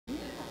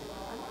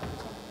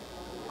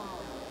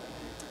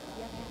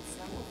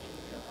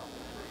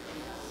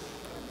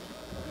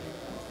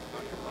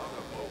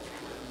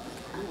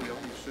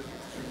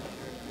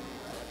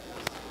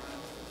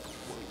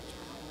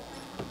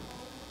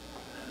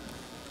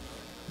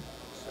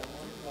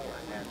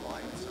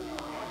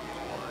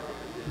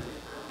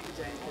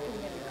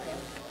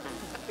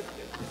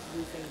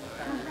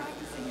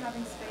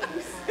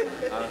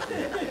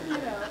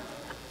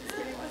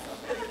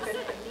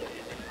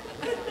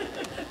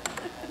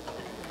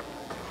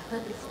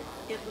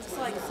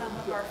like some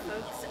of our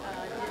folks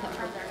didn't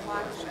turn their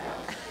clocks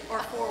back or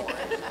forward.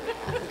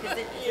 Because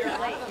if you're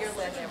late, you're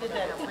late. You did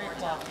that 3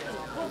 o'clock.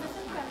 Well, the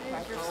thing about it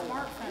is your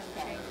smartphone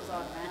changes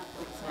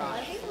automatically. So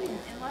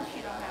unless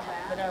you don't have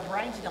that. But our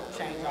brains don't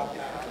change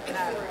automatically.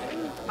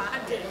 No,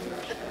 mine did.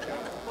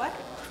 What?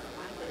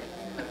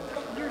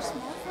 Your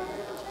smartphone?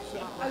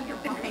 Oh, your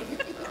brain.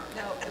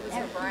 No, it was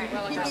your brain.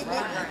 Well, I got my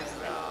brain.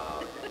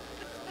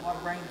 My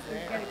brain's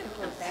there.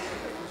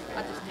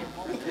 I just didn't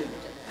want to. I think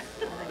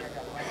I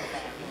got my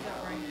brain. You got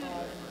brain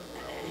fog?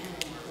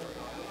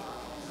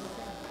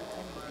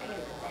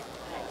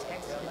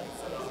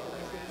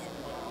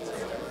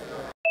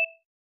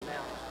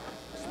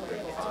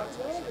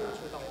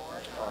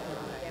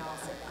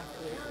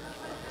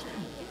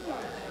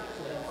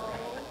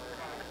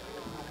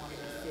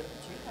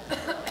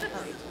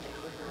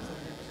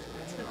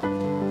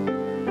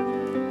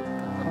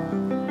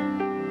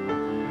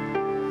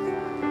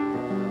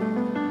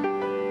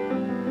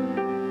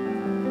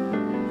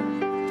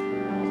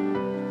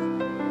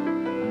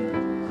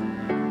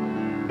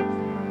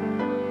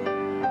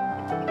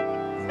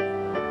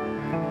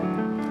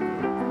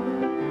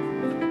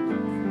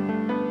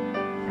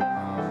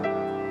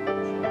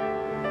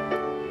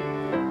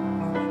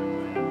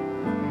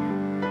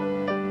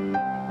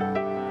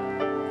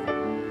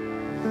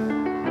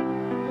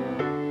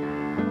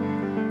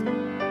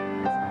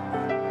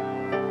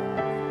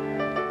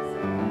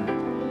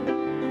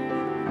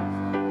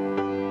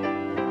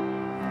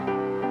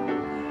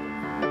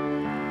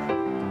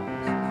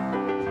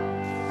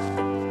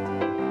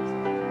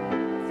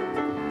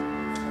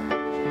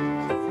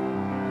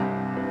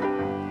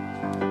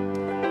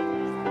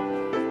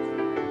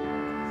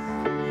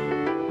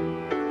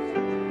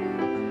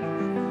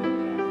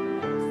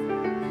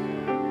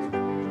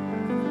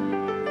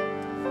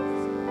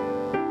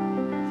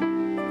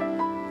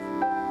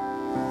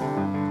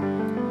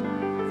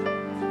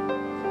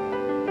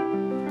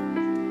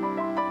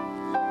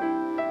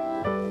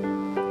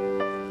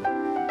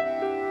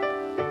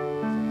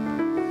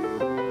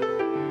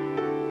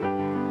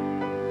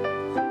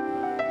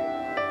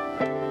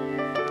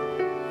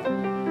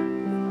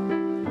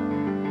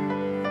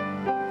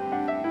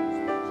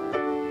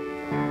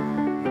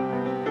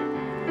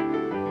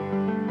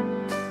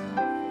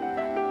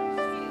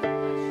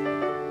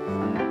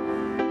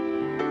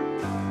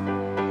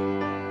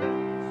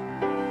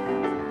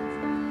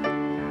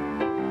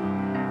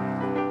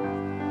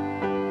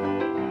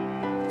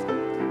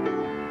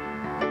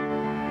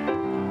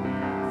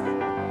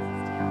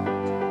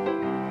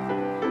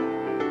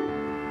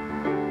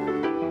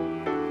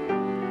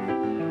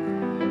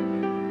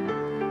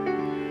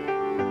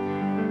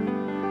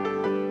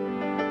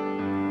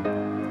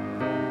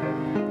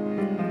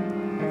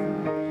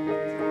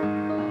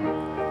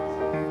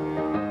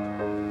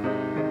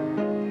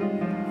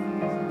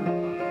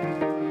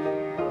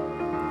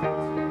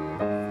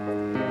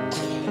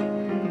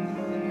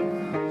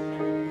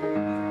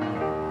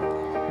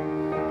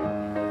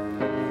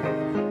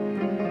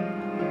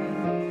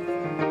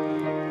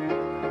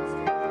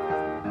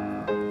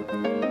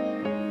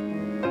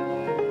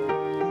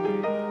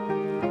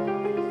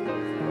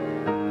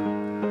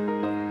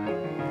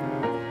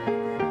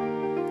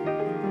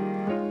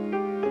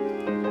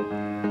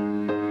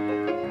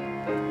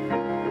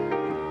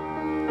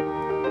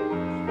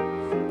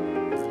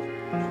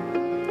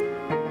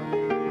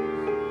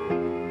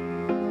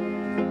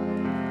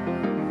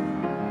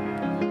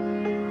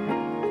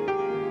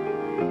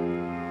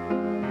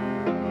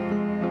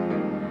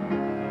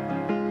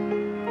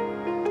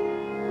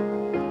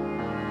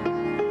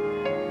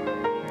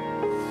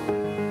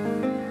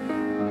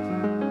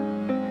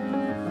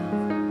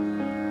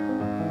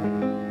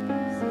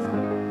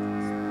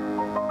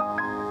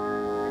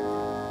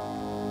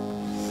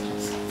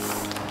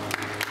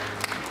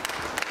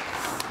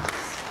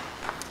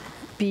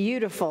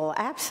 Beautiful,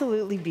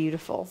 absolutely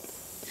beautiful.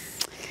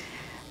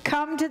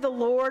 Come to the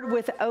Lord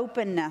with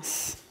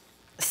openness,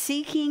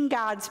 seeking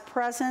God's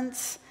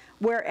presence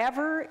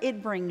wherever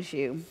it brings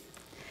you.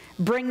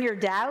 Bring your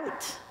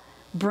doubt,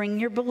 bring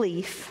your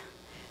belief.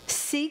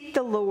 Seek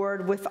the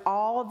Lord with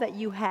all that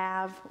you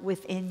have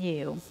within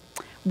you.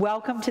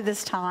 Welcome to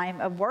this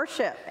time of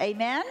worship.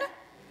 Amen?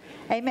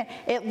 Amen.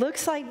 It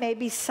looks like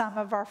maybe some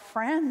of our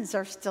friends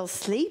are still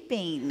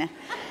sleeping,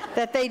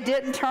 that they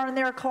didn't turn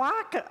their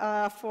clock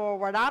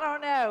forward. I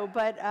don't know,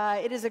 but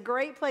it is a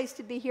great place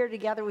to be here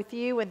together with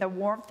you in the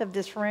warmth of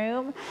this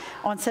room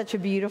on such a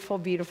beautiful,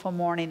 beautiful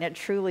morning. It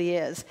truly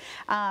is.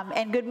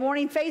 And good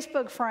morning,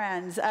 Facebook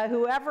friends.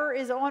 Whoever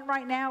is on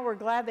right now, we're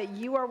glad that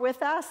you are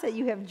with us, that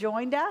you have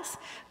joined us.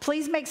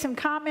 Please make some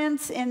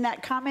comments in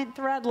that comment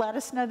thread. Let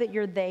us know that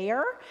you're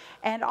there.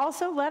 And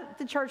also let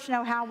the church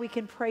know how we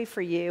can pray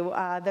for you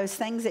So those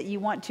things that you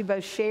want to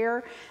both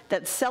share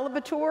that's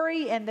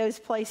celebratory and those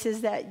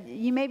places that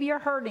you maybe are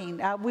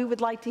hurting, we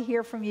would like to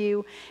hear from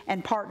you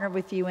and partner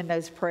with you in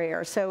those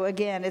prayers. So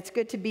again, it's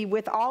good to be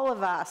with all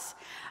of us.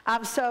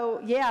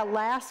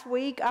 Last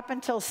week up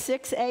until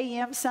 6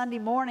 a.m. Sunday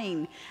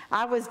morning,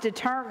 I was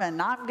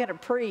determined I'm going to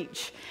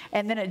preach,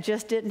 and then it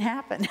just didn't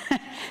happen.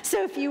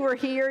 So if you were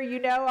here, you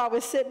know I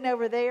was sitting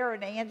over there,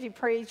 and Angie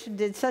preached and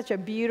did such a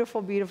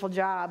beautiful, beautiful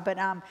job. But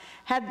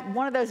had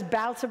one of those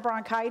bouts of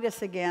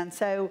bronchitis again,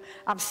 so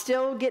I'm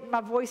still getting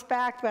my voice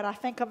back, but I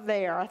think I'm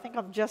there. I think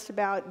I'm just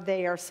about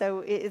there, so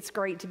it's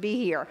great to be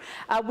here.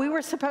 We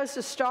were supposed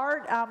to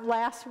start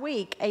last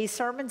week a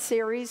sermon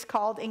series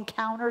called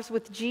Encounters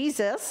with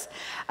Jesus.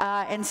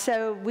 And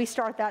so we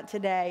start that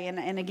today.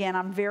 And again,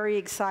 I'm very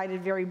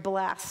excited, very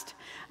blessed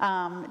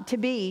to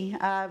be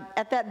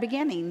at that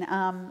beginning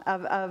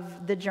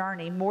of the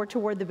journey, more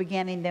toward the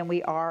beginning than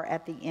we are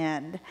at the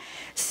end.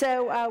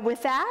 So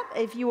with that,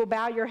 if you will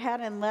bow your head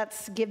and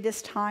let's give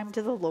this time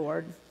to the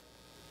Lord.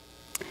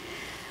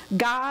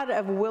 God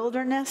of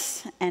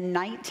wilderness and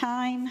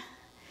nighttime,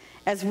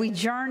 as we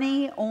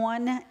journey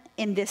on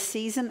in this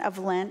season of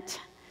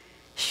Lent,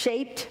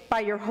 shaped by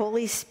your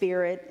Holy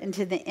Spirit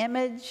into the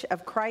image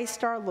of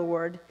Christ our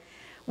Lord,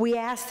 we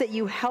ask that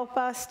you help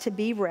us to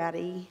be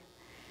ready.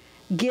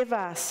 Give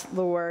us,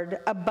 Lord,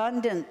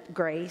 abundant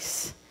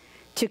grace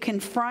to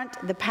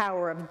confront the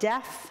power of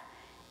death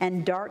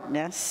and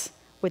darkness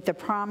with the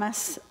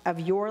promise of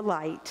your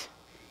light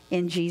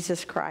in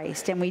Jesus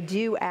Christ. And we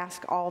do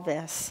ask all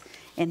this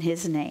in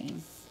his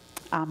name.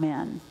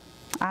 Amen.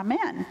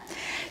 Amen.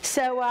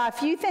 So a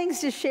few things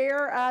to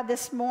share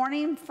this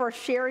morning for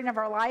sharing of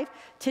our life.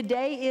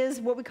 Today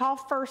is what we call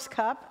First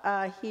Cup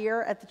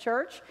here at the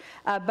church.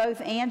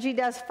 Both Angie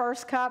does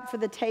First Cup for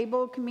the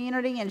table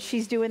community, and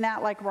she's doing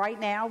that like right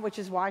now, which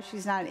is why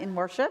she's not in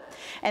worship.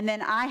 And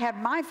then I have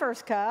my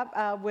First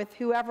Cup with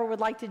whoever would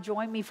like to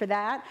join me for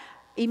that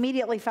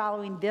immediately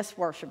following this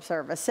worship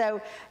service.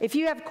 So if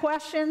you have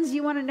questions,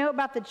 you want to know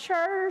about the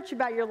church,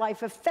 about your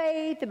life of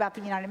faith, about the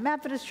United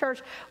Methodist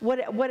Church,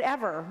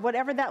 whatever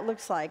that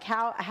looks like,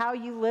 how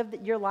you live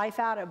your life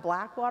out at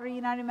Blackwater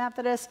United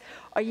Methodist,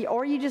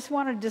 or you just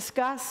want to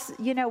discuss,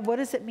 what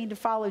does it mean to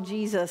follow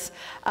Jesus?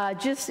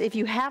 Just if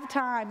you have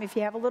time, if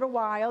you have a little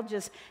while,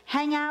 just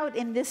hang out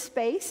in this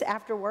space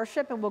after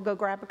worship, and we'll go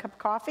grab a cup of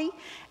coffee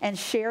and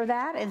share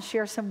that and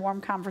share some warm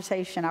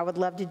conversation. I would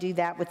love to do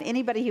that with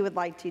anybody who would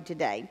like to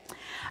today.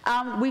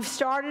 We've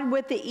started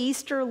with the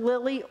Easter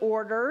lily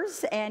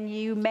orders, and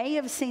you may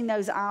have seen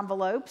those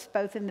envelopes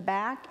both in the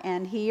back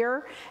and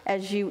here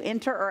as you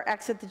enter or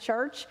exit the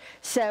church.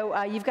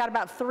 So you've got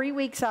about 3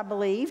 weeks, I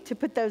believe, to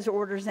put those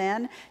orders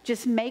in.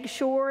 Just make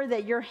sure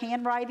that your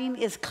handwriting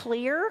is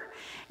clear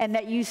and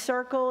that you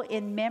circle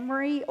in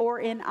memory or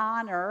in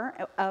honor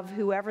of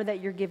whoever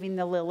that you're giving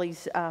the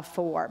lilies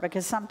for,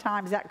 because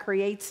sometimes that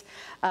creates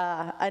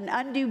an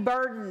undue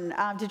burden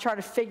to try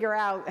to figure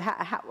out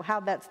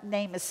how that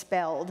name is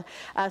spelled.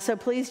 So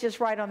please just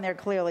write on there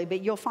clearly,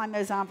 but you'll find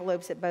those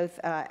envelopes at both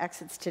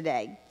exits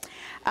today.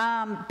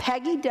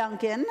 Peggy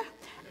Duncan,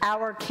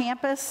 our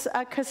campus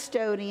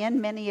custodian,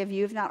 many of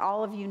you, if not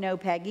all of you, know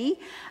Peggy.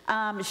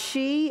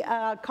 She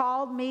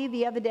called me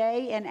the other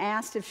day and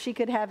asked if she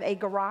could have a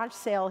garage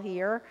sale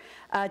here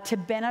to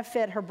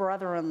benefit her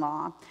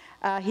brother-in-law.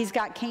 He's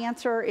got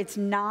cancer. It's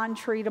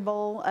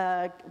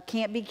non-treatable,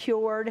 can't be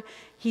cured.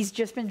 He's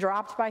just been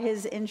dropped by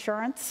his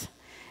insurance,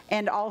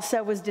 and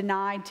also was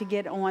denied to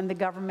get on the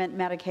government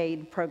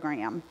Medicaid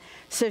program.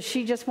 So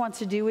she just wants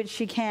to do what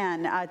she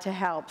can to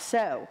help.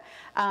 So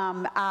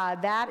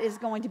that is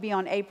going to be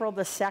on April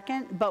the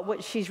 2nd, but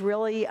what she's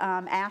really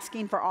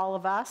asking for all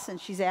of us,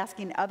 and she's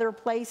asking other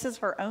places,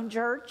 her own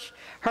church,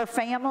 her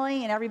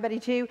family, and everybody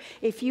too,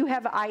 if you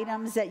have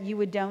items that you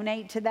would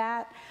donate to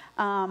that,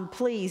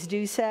 please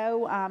do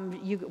so.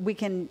 We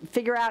can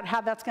figure out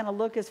how that's going to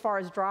look as far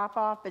as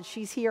drop-off, but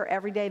she's here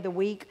every day of the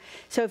week.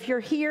 So if you're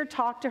here,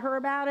 talk to her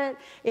about it.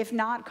 If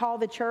not, call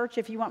the church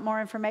if you want more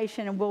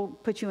information, and we'll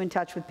put you in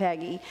touch with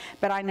Peggy.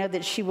 But I know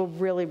that she will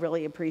really,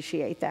 really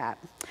appreciate that.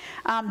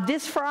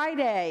 This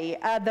Friday,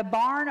 the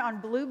barn on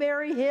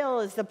Blueberry Hill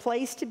is the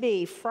place to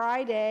be.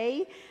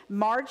 Friday,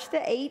 March the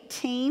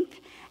 18th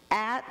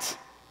at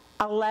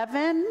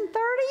 11:30?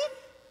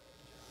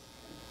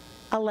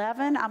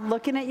 11, I'm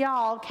looking at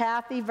y'all,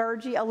 Kathy,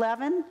 Virgie,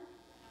 11?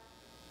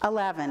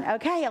 11,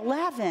 okay,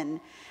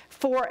 11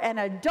 for an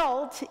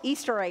adult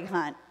Easter egg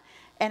hunt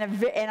and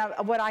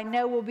what I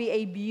know will be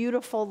a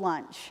beautiful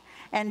lunch.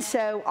 And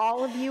so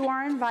all of you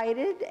are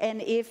invited,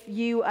 and if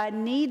you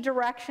need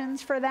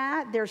directions for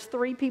that, there's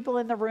 3 people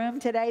in the room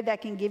today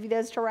that can give you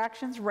those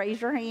directions.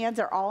 Raise your hands,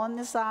 they're all on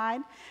the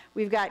side.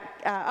 We've got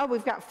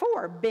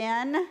 4,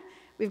 Ben,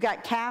 we've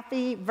got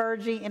Kathy,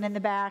 Virgie, and in the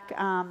back,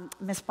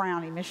 Miss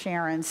Brownie, Miss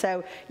Sharon.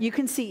 So you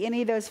can see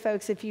any of those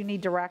folks if you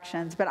need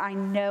directions. But I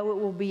know it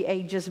will be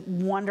a just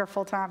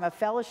wonderful time of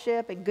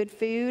fellowship and good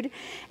food,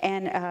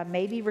 and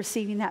maybe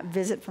receiving that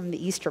visit from the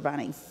Easter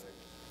Bunny.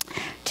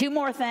 2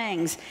 more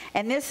things,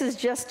 and this is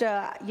just,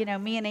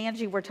 me and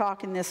Angie were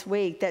talking this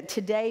week, that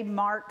today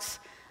marks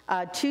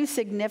two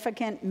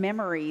significant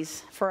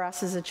memories for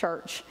us as a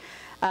church.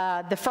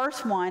 The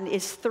first one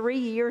is 3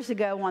 years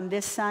ago on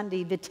this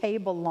Sunday, the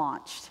table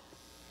launched.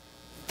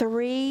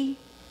 3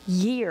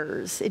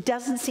 years. It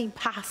doesn't seem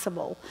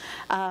possible.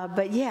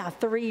 But yeah,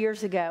 3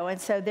 years ago. And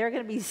so they're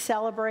going to be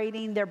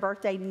celebrating their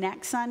birthday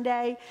next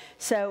Sunday.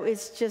 So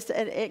it's just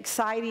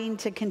exciting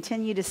to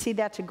continue to see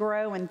that to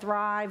grow and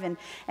thrive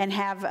and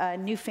have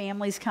new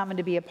families coming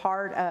to be a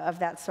part of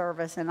that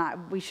service. And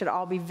we should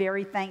all be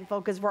very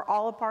thankful because we're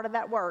all a part of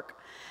that work.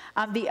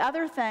 The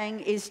other thing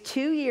is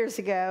 2 years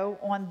ago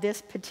on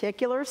this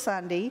particular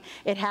Sunday,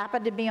 it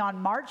happened to be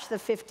on March the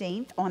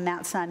 15th on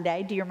that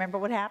Sunday. Do you remember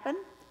what happened?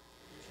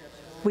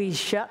 We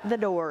shut the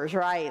doors,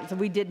 right? So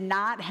we did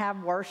not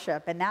have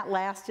worship, and that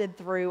lasted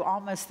through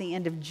almost the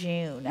end of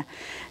June.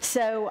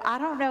 So I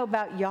don't know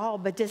about y'all,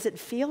 but does it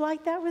feel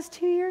like that was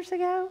 2 years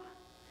ago?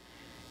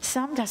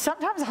 Sometimes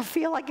I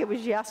feel like it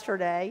was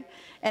yesterday,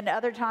 and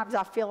other times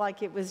I feel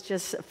like it was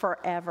just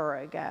forever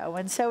ago.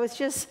 And so it's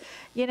just,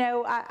 you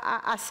know,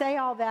 I say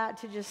all that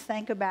to just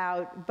think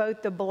about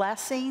both the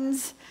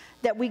blessings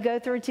that we go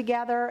through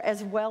together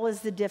as well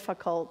as the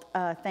difficult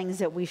things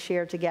that we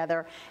share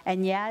together.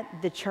 And yet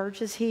the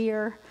church is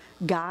here,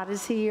 God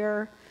is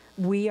here,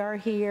 we are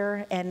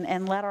here,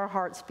 and let our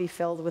hearts be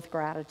filled with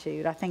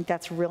gratitude. I think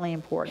that's really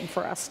important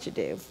for us to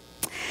do.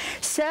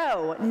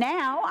 So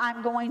now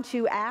I'm going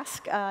to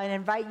ask and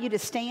invite you to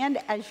stand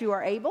as you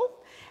are able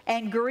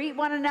and greet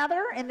one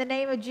another in the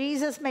name of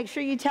Jesus. Make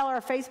sure you tell our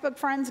Facebook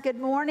friends good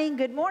morning.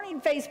 Good morning,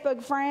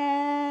 Facebook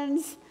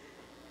friends.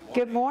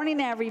 Good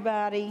morning,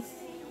 everybody.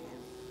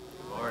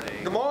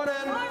 Good morning.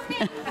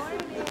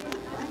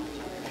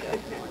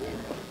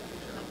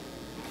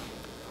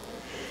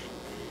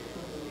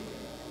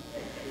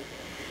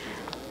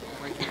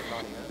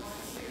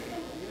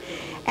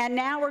 And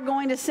now we're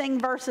going to sing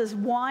verses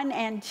 1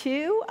 and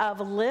 2 of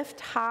Lift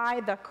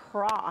High the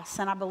Cross.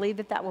 And I believe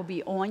that that will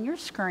be on your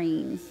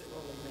screen.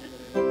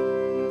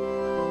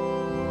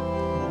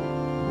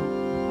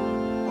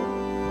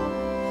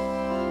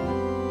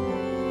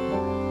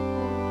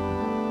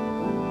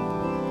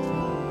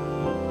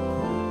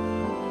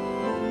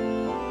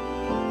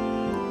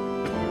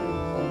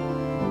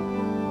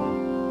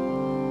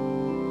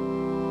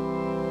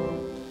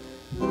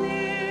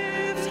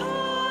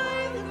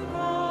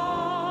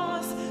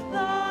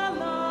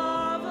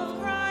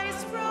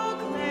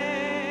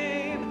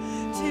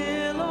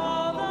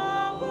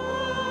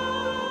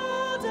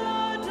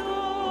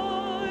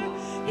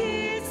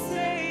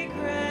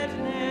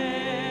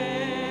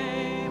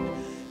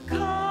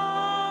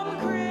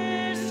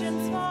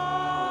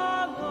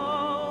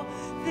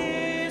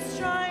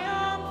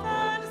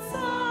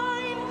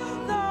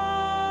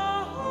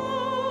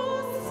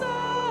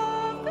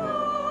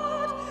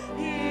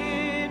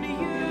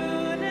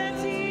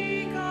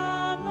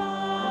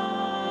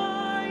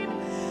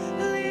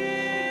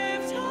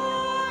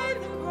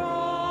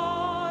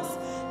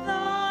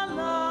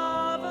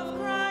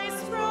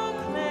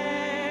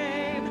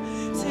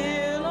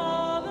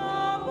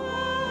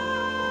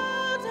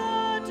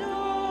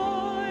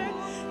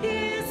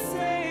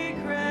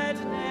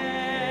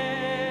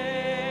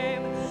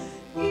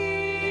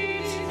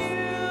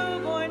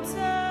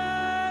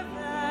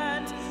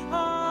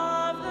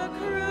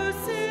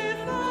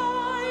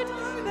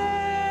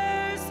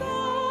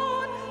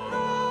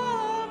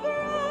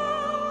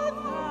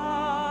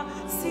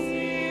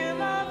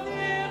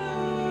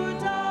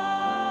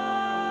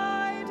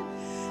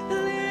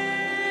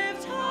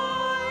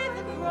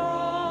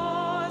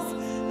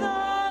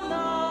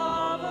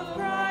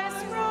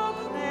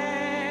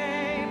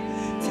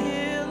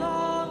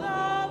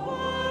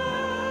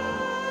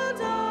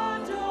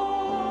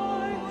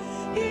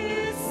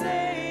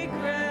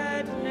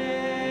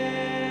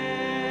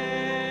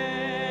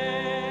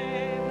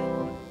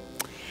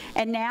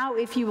 And now,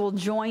 if you will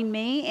join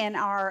me in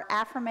our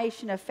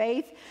affirmation of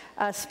faith,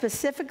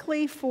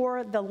 specifically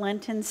for the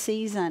Lenten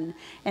season.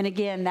 And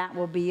again, that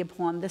will be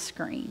upon the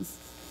screen.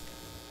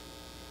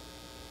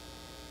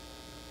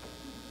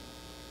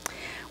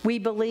 We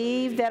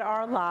believe that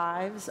our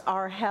lives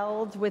are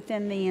held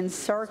within the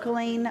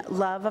encircling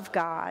love of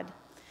God,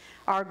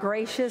 our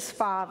gracious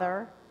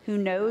Father who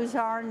knows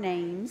our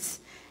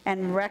names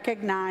and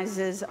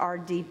recognizes our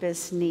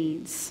deepest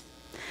needs.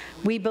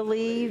 We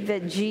believe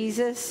that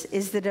Jesus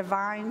is the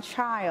divine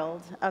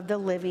child of the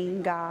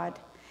living God,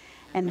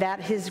 and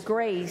that his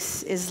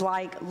grace is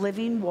like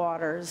living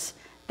waters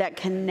that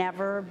can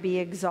never be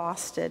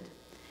exhausted.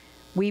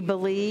 We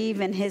believe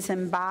in his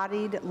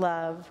embodied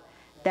love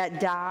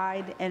that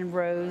died and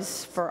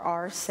rose for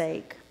our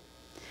sake.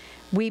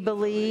 We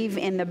believe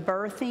in the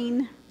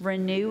birthing,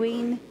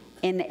 renewing,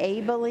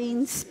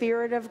 enabling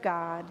Spirit of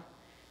God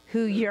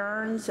who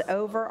yearns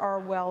over our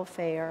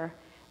welfare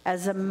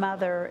as a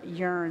mother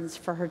yearns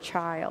for her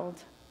child.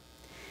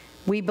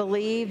 We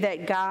believe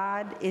that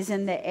God is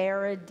in the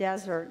arid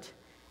desert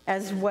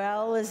as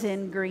well as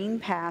in green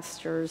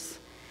pastures,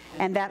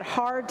 and that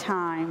hard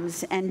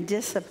times and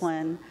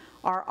discipline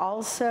are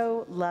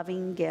also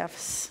loving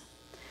gifts.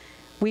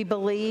 We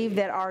believe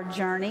that our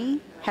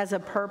journey has a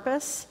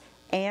purpose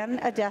and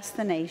a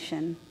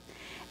destination,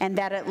 and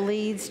that it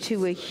leads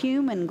to a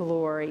human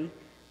glory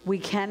we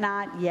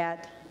cannot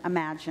yet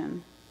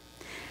imagine.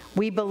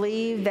 We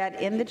believe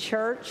that in the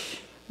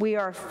church, we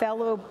are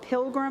fellow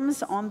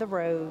pilgrims on the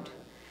road,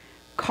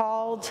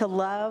 called to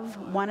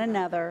love one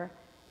another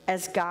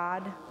as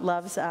God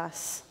loves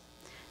us.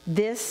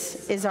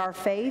 This is our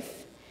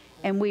faith,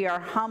 and we are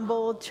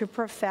humbled to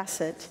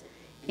profess it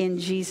in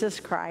Jesus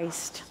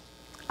Christ.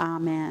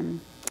 Amen.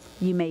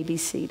 You may be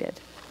seated.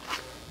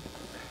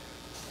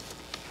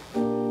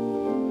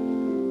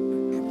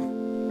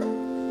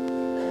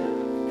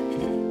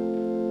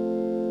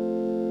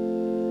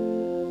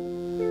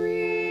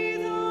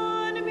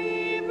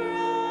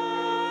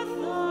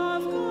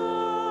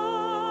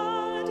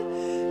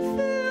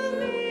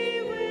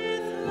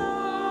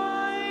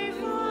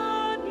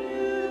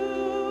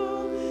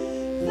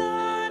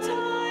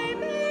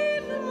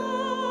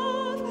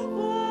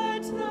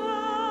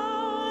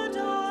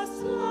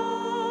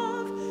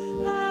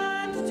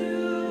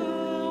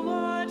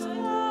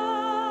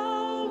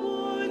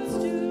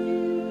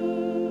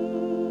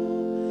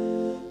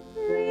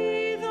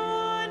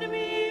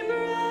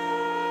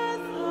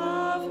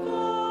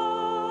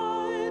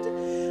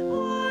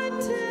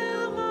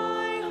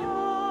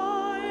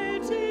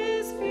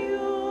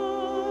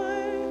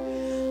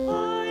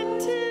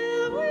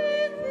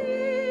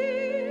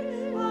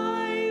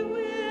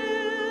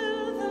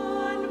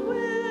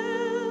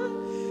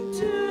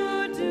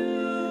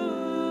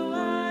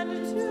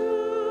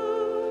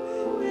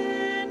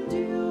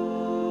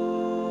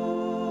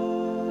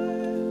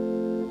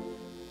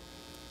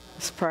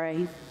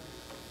 Pray.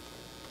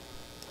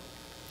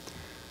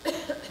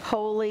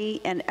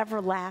 Holy and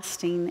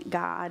everlasting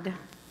God,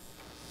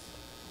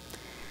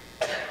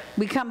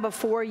 we come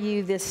before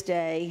you this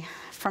day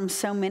from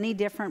so many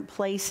different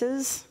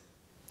places,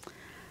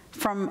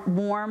 from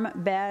warm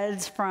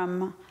beds,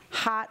 from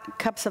hot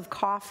cups of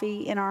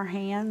coffee in our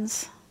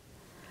hands.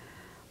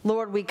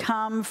 Lord, we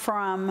come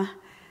from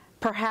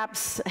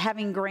perhaps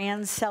having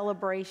grand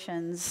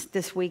celebrations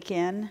this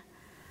weekend.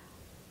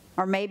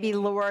 Or maybe,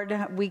 Lord,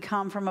 we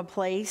come from a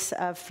place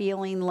of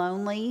feeling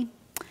lonely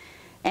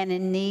and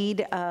in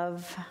need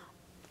of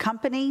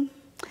company,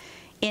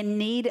 in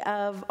need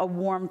of a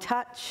warm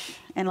touch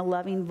and a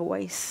loving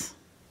voice.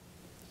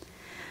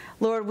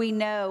 Lord, we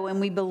know and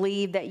we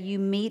believe that you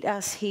meet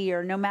us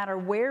here no matter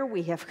where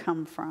we have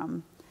come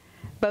from,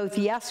 both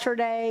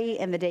yesterday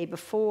and the day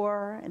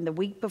before and the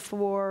week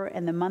before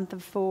and the month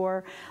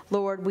before.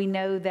 Lord, we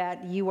know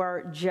that you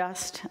are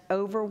just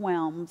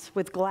overwhelmed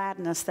with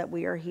gladness that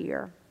we are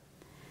here.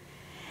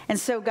 And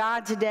so,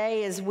 God,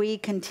 today as we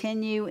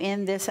continue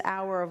in this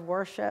hour of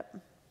worship,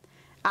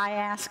 I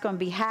ask on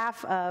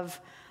behalf of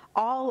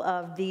all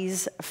of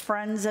these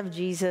friends of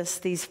Jesus,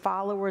 these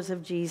followers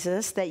of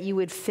Jesus, that you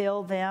would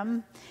fill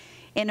them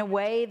in a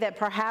way that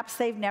perhaps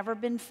they've never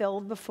been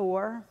filled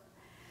before,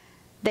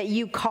 that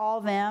you call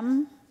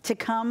them to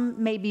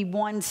come maybe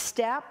one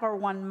step or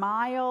 1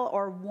 mile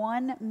or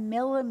 1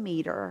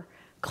 millimeter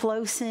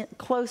closer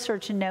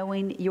to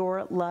knowing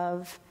your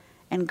love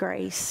and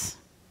grace.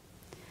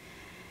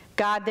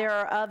 God, there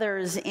are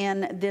others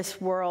in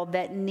this world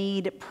that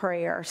need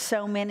prayer,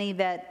 so many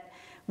that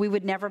we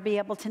would never be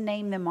able to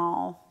name them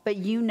all, but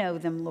you know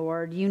them,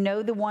 Lord. You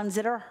know the ones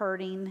that are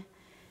hurting.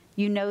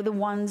 You know the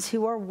ones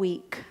who are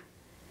weak.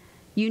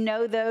 You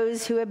know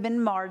those who have been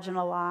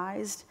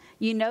marginalized.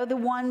 You know the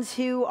ones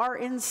who are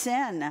in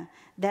sin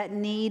that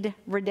need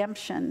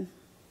redemption.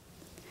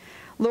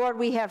 Lord,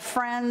 we have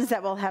friends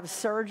that will have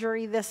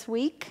surgery this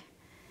week.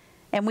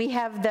 And we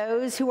have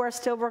those who are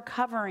still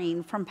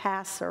recovering from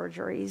past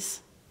surgeries.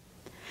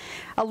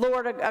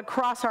 Lord,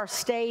 across our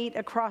state,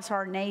 across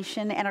our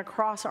nation, and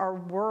across our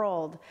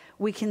world,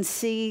 we can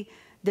see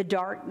the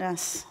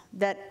darkness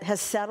that has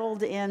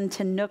settled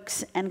into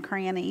nooks and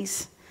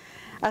crannies.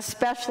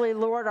 Especially,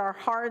 Lord, our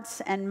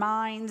hearts and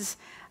minds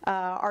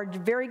are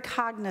very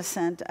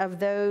cognizant of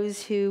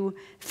those who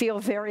feel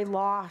very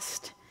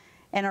lost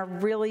and are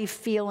really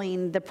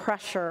feeling the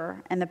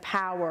pressure and the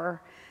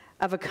power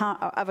of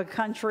a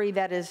country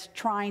that is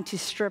trying to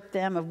strip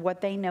them of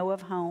what they know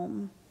of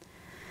home.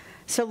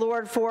 So,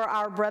 Lord, for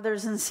our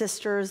brothers and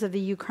sisters of the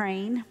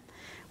Ukraine,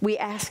 we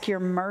ask your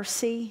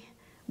mercy.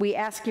 We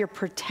ask your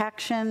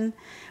protection.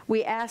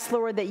 We ask,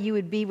 Lord, that you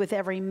would be with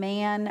every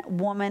man,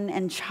 woman,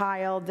 and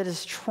child that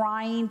is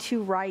trying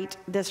to right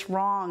this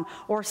wrong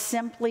or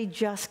simply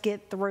just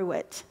get through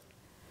it.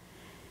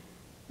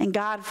 And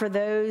God, for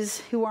those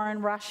who are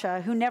in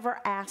Russia, who never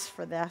asked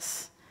for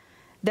this,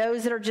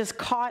 those that are just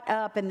caught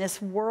up in this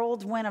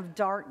whirlwind of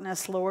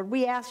darkness, Lord,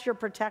 we ask your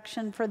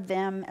protection for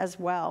them as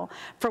well.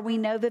 For we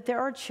know that there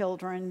are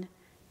children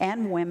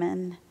and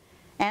women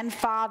and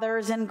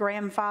fathers and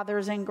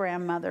grandfathers and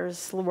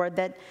grandmothers, Lord,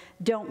 that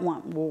don't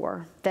want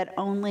war, that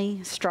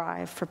only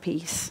strive for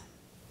peace.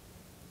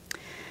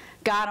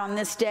 God, on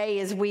this day,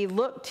 as we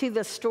look to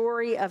the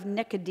story of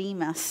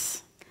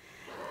Nicodemus,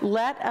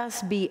 let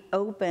us be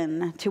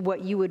open to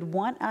what you would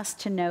want us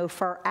to know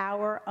for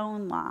our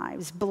own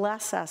lives.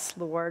 Bless us,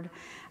 Lord,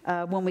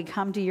 when we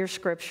come to your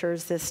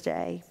scriptures this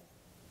day.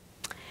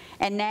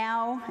 And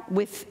now,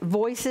 with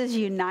voices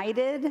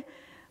united,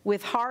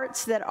 with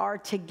hearts that are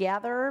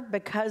together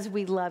because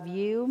we love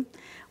you,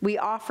 we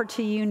offer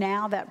to you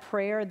now that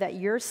prayer that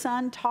your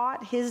Son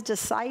taught his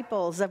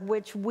disciples, of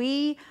which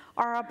we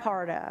are a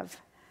part of,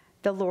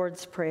 the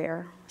Lord's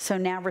Prayer. So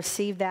now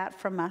receive that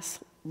from us,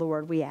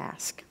 Lord, we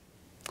ask.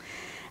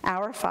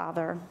 Our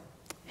Father,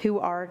 who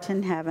art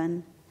in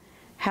heaven,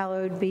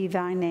 hallowed be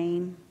thy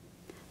name.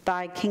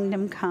 Thy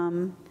kingdom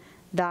come,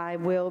 thy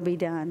will be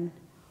done,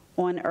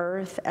 on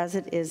earth as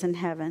it is in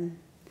heaven.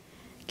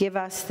 Give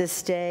us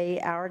this day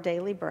our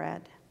daily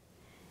bread,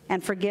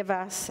 and forgive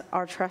us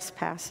our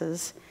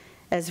trespasses,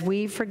 as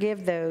we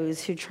forgive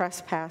those who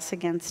trespass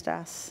against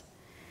us.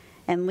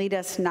 And lead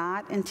us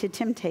not into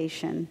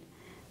temptation,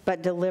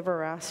 but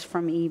deliver us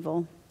from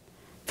evil.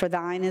 For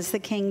thine is the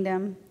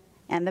kingdom,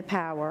 and the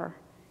power,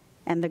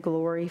 and the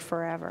glory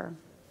forever.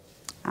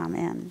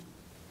 Amen.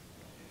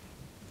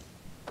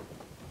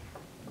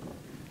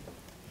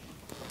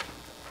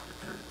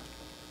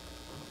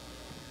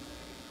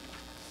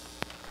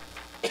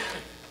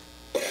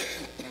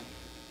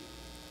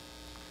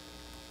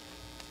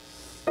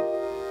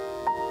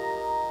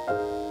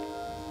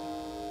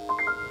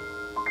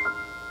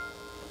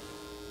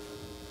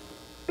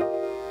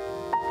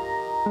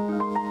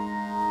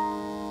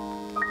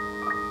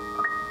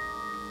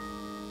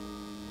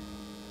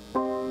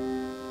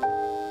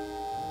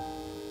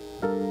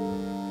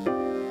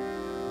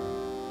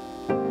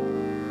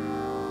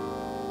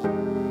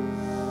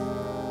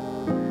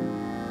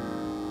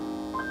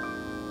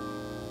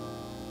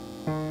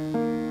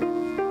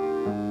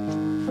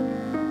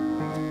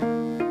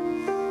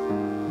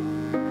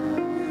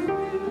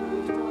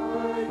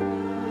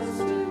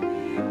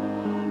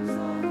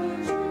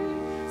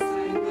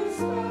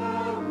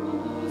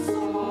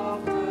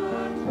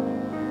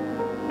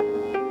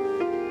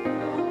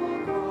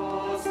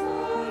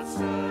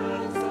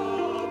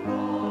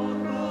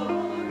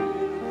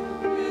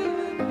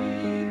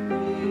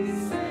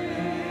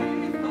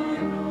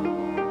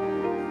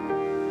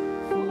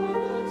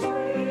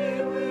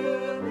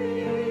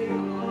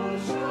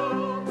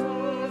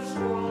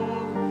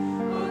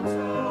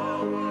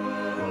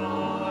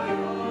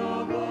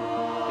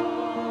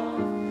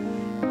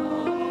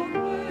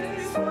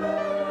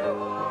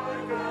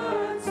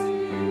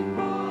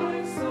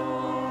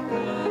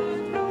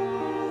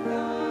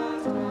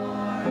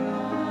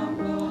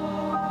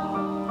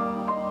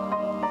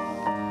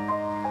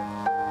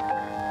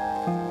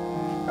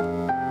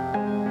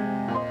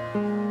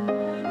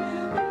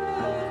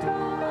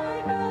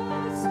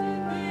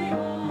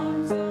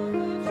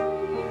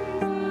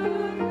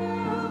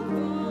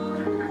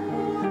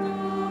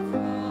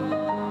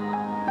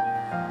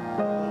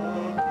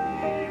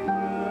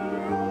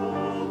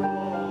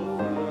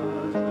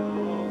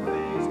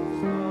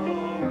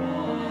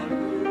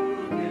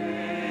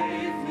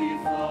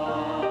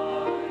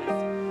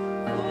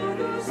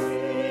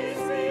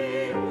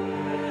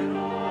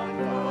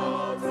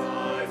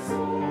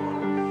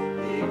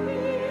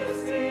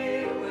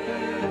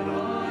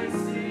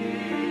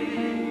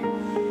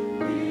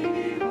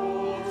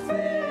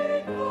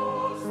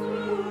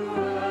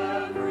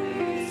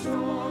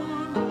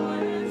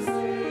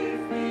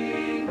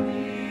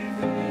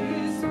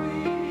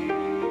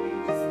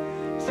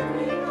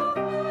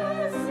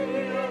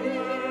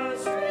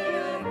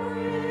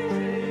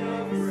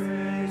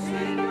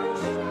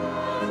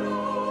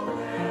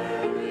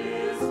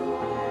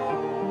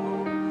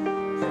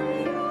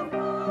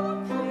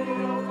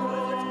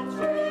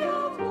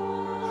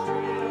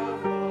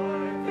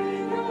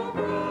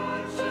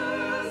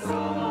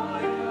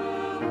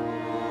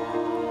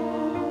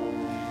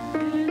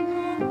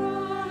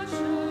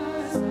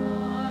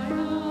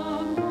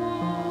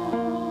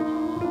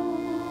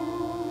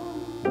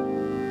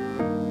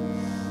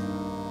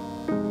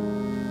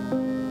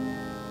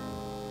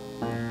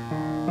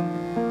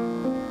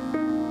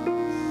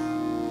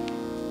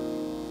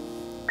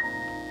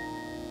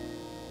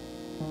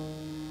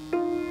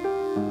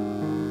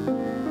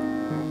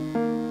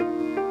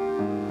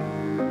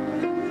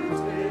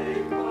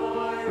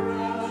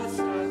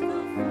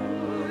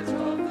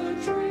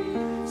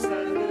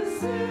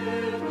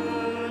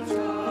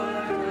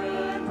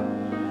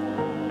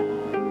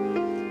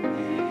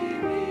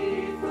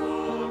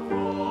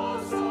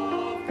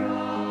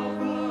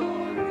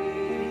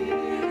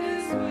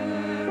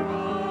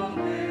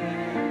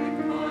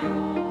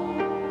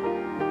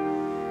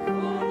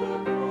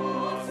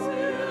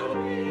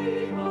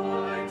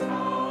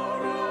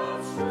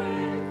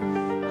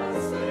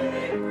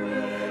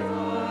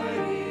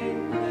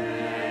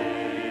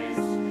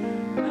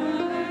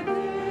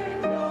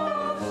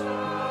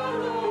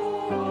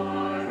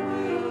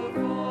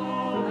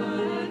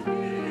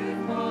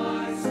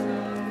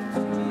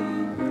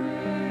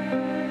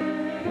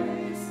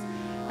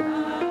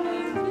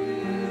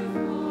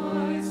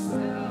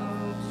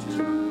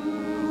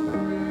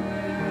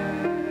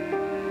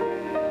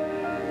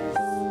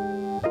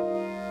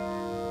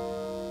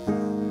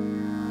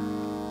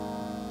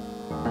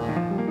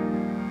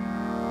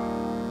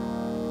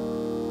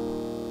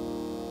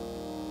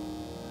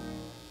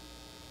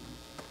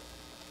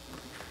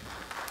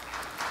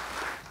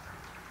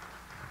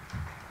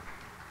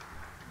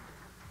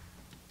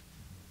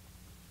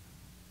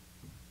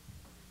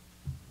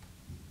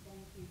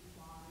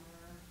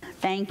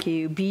 Thank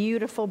you.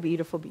 Beautiful,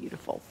 beautiful,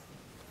 beautiful.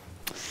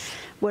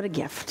 What a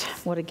gift.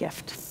 What a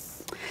gift.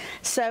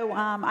 So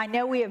I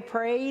know we have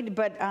prayed,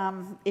 but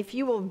if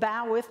you will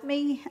bow with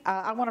me,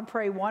 I want to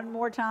pray one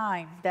more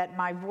time that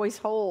my voice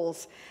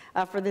holds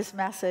for this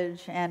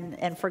message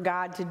and for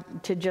God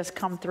to just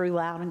come through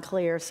loud and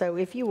clear. So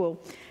if you will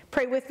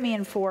pray with me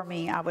and for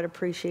me, I would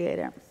appreciate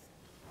it.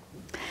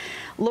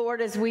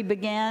 Lord, as we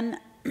begin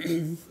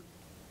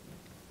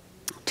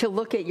to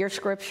look at your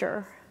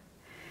scripture,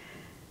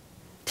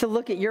 to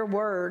look at your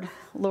word,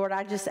 Lord,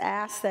 I just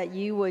ask that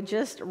you would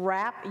just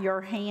wrap your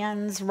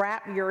hands,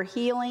 wrap your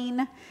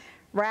healing,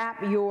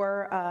 wrap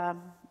your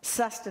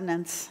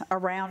sustenance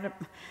around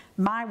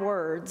my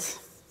words,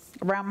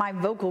 around my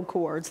vocal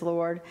cords,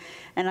 Lord.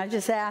 And I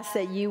just ask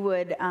that you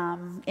would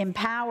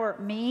empower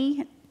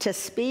me to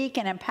speak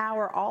and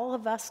empower all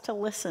of us to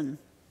listen.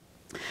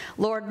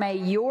 Lord, may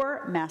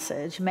your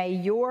message, may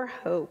your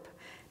hope,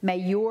 may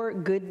your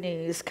good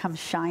news come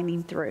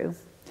shining through.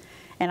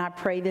 And I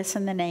pray this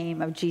in the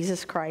name of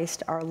Jesus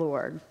Christ, our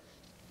Lord.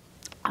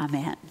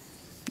 Amen.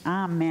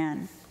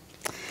 Amen.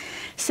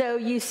 So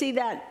you see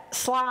that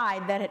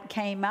slide that it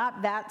came up.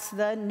 That's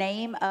the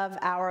name of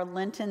our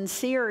Lenten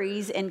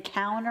series,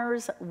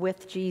 Encounters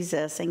with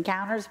Jesus.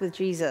 Encounters with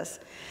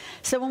Jesus.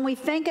 So when we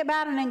think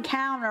about an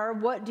encounter,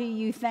 what do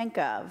you think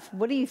of?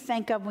 What do you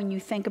think of when you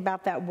think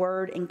about that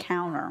word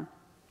encounter?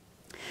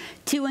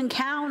 To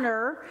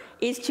encounter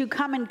is to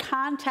come in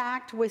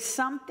contact with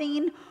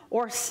something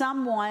or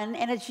someone,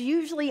 and it's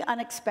usually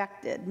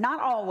unexpected.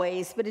 Not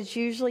always, but it's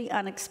usually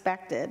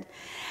unexpected.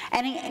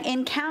 And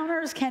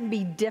encounters can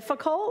be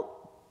difficult.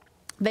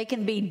 They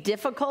can be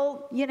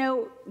difficult,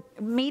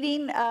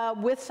 meeting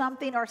with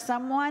something or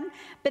someone,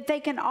 but they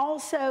can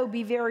also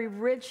be very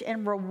rich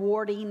and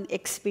rewarding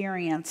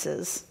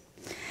experiences.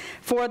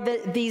 For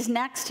these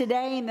next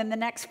today and then the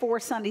next 4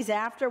 Sundays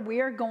after,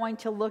 we are going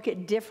to look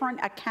at different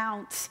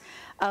accounts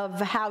of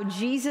how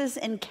Jesus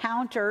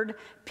encountered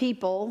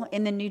people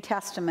in the New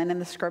Testament, in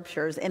the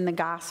Scriptures, in the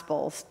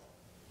Gospels.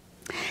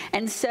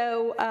 And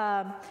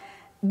so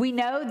we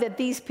know that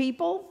these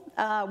people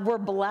were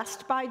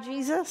blessed by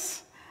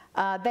Jesus.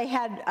 They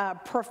had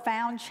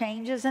profound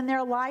changes in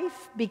their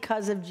life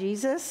because of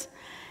Jesus.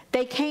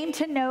 They came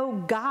to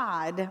know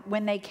God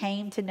when they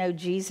came to know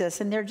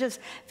Jesus. And they're just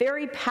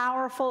very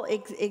powerful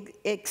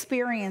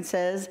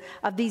experiences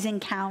of these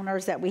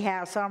encounters that we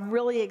have. So I'm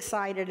really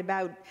excited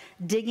about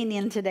digging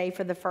in today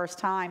for the first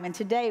time. And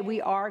today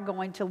we are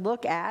going to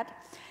look at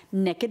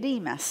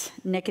Nicodemus.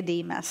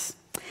 Nicodemus.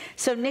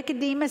 So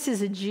Nicodemus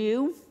is a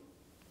Jew.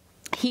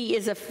 He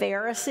is a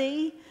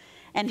Pharisee.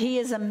 And he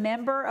is a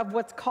member of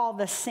what's called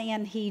the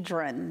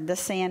Sanhedrin. The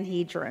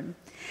Sanhedrin.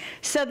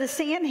 So the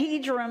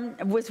Sanhedrin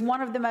was one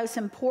of the most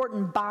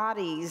important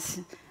bodies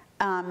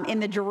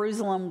in the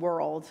Jerusalem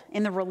world,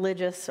 in the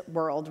religious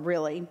world,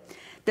 really.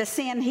 The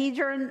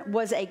Sanhedrin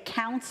was a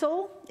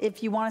council,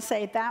 if you want to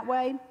say it that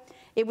way.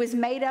 It was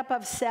made up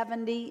of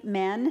 70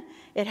 men.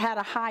 It had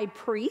a high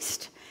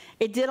priest.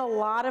 It did a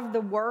lot of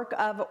the work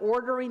of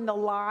ordering the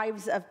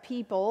lives of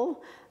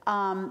people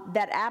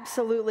that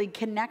absolutely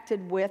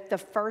connected with the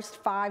first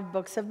 5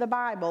 books of the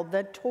Bible,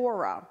 the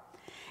Torah.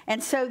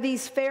 And so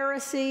these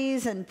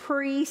Pharisees and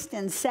priests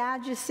and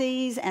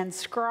Sadducees and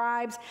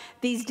scribes,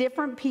 these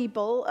different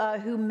people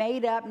who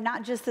made up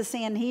not just the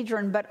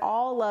Sanhedrin, but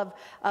all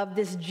of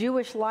this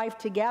Jewish life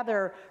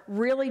together,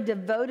 really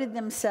devoted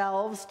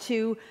themselves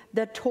to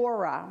the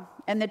Torah.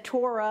 And the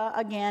Torah,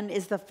 again,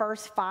 is the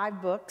first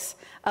 5 books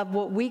of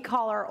what we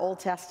call our Old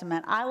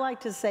Testament. I like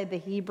to say the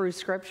Hebrew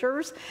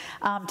Scriptures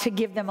to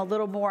give them a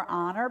little more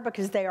honor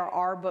because they are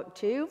our book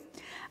too.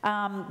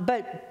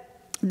 But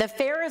the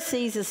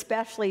Pharisees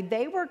especially,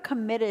 they were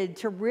committed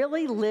to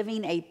really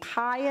living a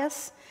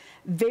pious,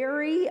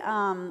 very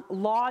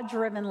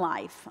law-driven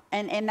life.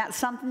 And that's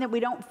something that we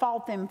don't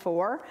fault them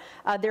for.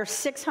 There's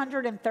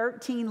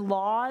 613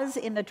 laws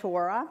in the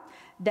Torah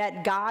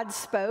that God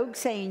spoke,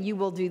 saying you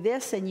will do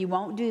this and you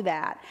won't do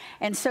that.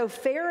 And so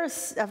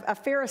a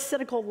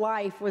pharisaical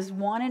life was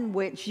one in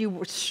which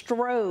you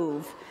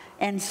strove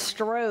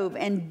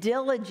and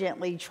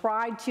diligently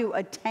tried to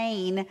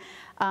attain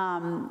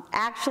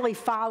actually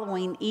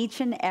following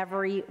each and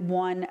every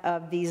one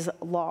of these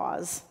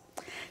laws.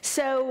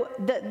 So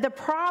the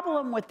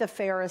problem with the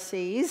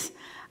Pharisees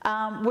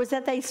was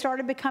that they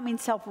started becoming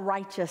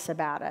self-righteous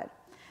about it.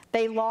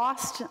 They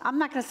lost, I'm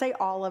not going to say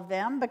all of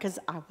them because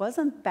I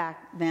wasn't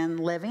back then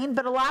living,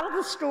 but a lot of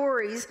the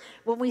stories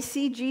when we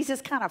see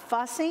Jesus kind of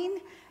fussing,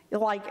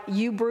 like,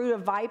 you brood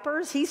of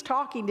vipers, he's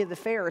talking to the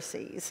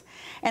Pharisees.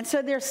 And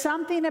so there's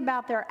something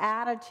about their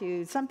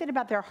attitude, something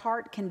about their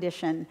heart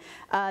condition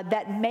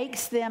that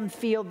makes them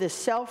feel this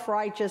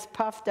self-righteous,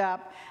 puffed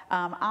up,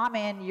 I'm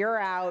in, you're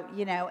out,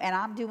 and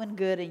I'm doing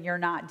good and you're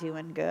not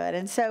doing good.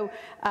 And so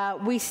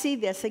we see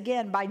this,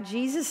 again, by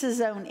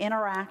Jesus' own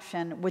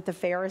interaction with the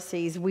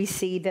Pharisees, we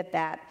see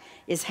that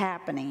is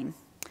happening.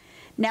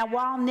 Now,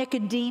 while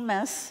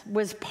Nicodemus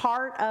was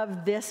part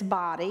of this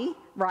body,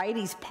 right,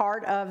 he's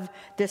part of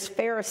this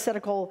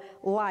Pharisaical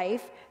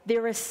life,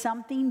 there is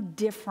something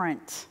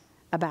different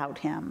about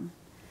him.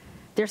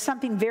 There's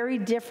something very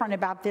different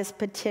about this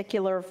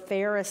particular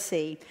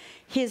Pharisee.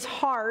 His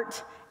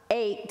heart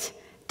ached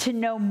to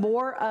know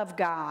more of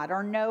God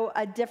or know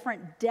a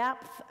different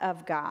depth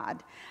of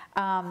God.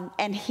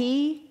 And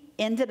he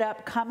ended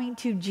up coming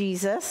to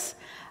Jesus,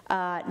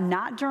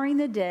 not during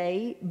the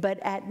day, but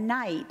at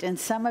night. And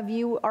some of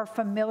you are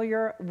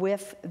familiar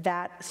with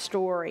that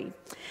story.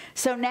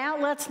 So now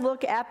let's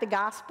look at the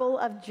Gospel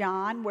of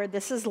John, where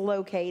this is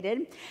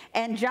located.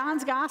 And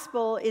John's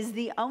Gospel is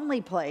the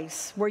only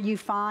place where you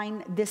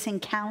find this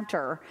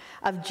encounter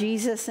of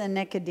Jesus and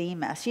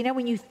Nicodemus. You know,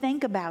 when you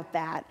think about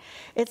that,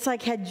 it's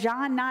like, had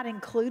John not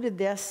included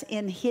this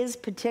in his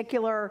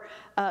particular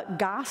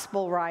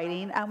gospel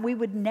writing, we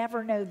would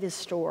never know this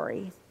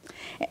story.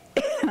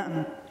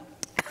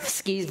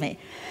 Excuse me.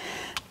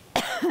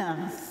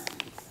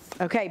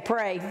 Okay,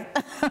 pray.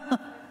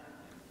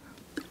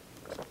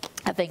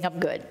 I think I'm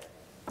good.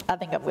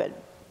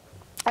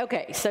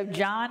 Okay, so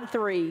John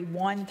 3,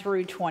 1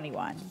 through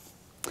 21.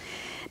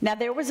 Now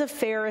there was a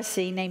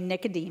Pharisee named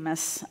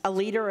Nicodemus, a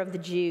leader of the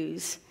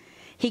Jews.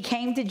 He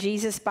came to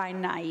Jesus by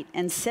night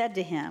and said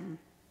to him,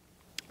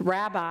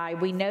 "Rabbi,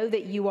 we know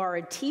that you are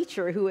a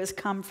teacher who has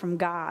come from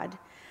God.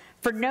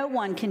 For no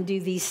one can do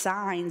these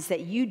signs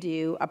that you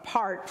do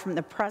apart from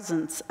the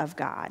presence of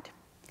God."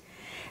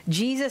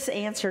 Jesus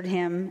answered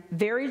him,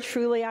 "Very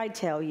truly I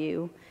tell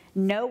you,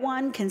 no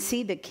one can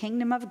see the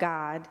kingdom of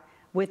God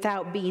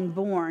without being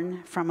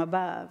born from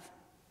above."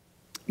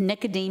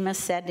 Nicodemus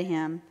said to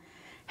him,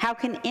 "How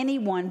can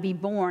anyone be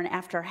born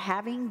after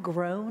having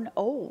grown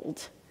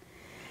old?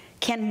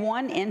 Can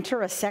one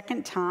enter a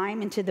second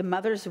time into the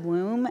mother's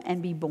womb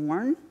and be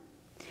born?"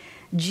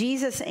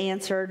 Jesus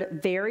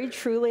answered, "Very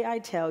truly I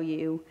tell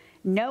you,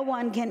 no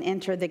one can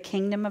enter the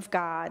kingdom of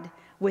God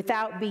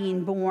without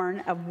being born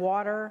of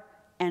water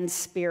and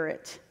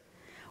spirit.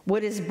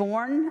 What is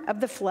born of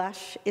the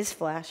flesh is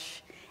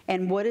flesh,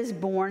 and what is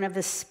born of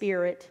the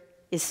spirit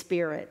is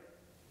spirit.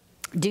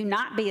 Do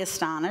not be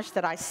astonished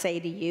that I say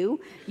to you,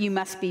 you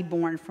must be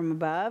born from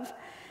above.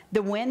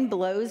 The wind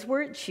blows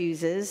where it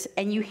chooses,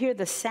 and you hear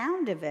the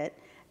sound of it,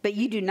 but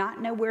you do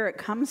not know where it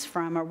comes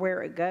from or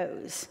where it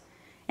goes.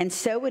 And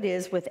so it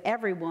is with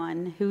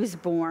everyone who is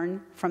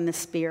born from the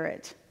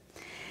Spirit."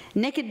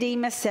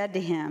 Nicodemus said to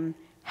him,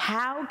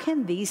 "How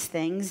can these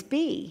things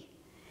be?"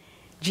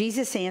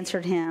 Jesus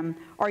answered him,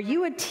 "Are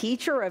you a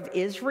teacher of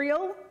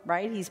Israel?"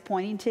 Right? He's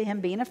pointing to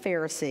him being a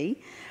Pharisee.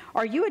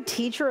 "Are you a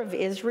teacher of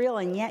Israel,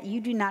 and yet you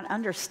do not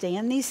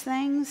understand these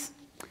things?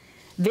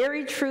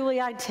 Very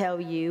truly I tell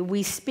you,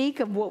 we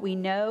speak of what we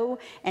know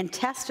and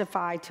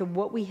testify to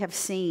what we have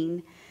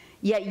seen,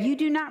 yet you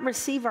do not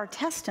receive our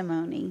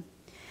testimony.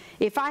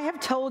 If I have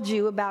told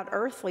you about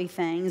earthly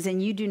things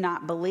and you do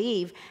not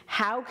believe,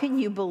 how can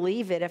you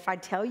believe it if I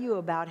tell you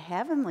about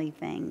heavenly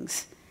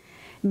things?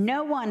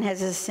 No one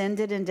has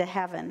ascended into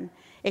heaven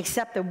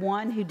except the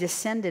one who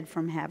descended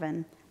from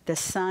heaven, the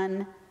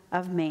Son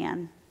of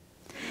Man.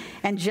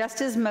 And just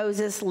as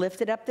Moses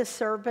lifted up the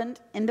serpent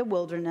in the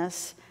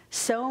wilderness,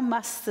 so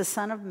must the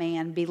Son of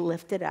Man be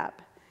lifted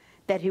up,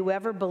 that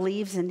whoever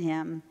believes in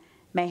him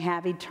may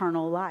have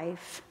eternal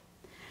life.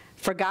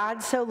 For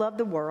God so loved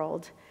the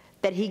world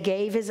that he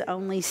gave his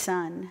only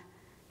Son,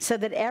 so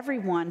that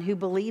everyone who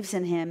believes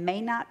in him may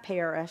not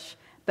perish,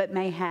 but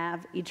may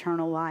have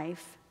eternal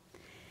life.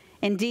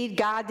 Indeed,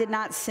 God did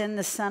not send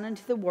the Son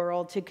into the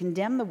world to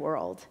condemn the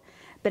world,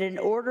 but in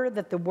order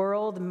that the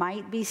world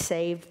might be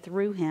saved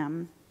through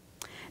him.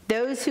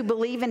 Those who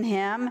believe in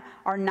him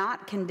are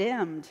not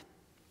condemned,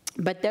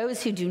 but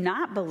those who do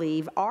not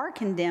believe are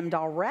condemned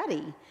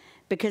already,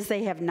 because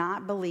they have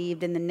not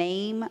believed in the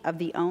name of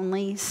the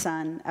only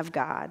Son of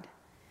God.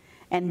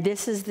 And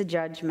this is the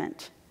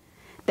judgment,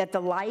 that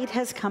the light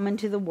has come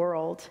into the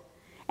world,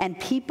 and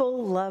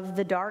people love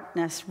the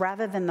darkness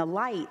rather than the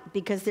light,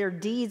 because their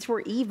deeds were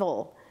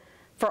evil.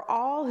 For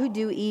all who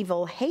do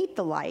evil hate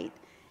the light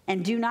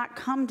and do not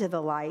come to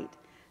the light,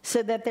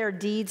 so that their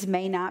deeds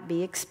may not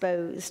be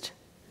exposed.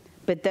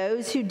 But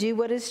those who do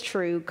what is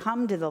true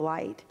come to the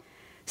light,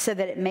 so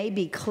that it may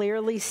be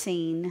clearly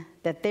seen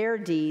that their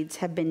deeds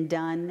have been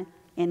done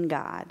in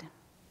God."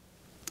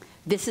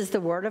 This is the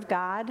word of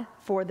God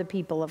for the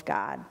people of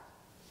God.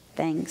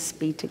 Thanks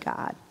be to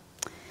God.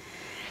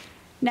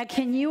 Now,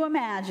 can you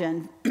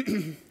imagine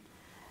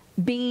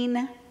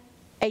being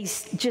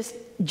just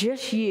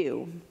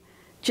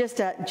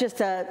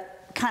a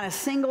kind of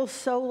single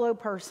solo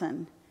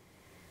person,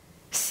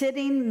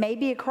 sitting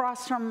maybe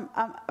across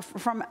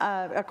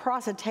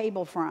across a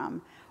table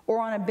from, or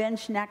on a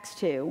bench next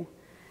to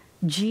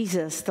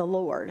Jesus the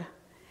Lord,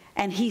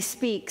 and he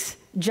speaks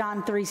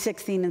John 3,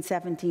 16 and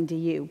 17 to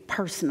you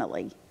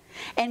personally.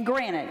 And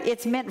granted,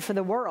 it's meant for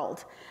the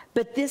world,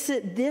 but this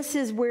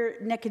is where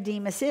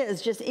Nicodemus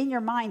is. Just in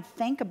your mind,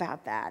 think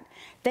about that.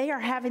 They are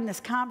having this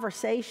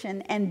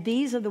conversation, and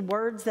these are the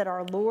words that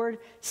our Lord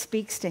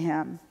speaks to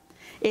him.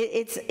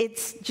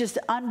 It's just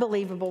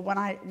unbelievable when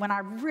I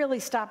really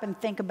stop and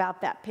think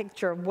about that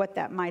picture of what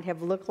that might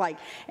have looked like.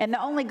 And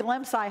the only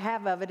glimpse I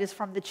have of it is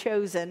from The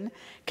Chosen,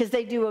 because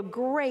they do a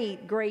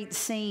great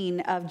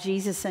scene of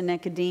Jesus and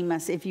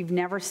Nicodemus. If you've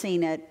never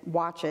seen it,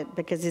 watch it,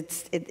 because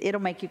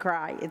it'll make you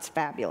cry. It's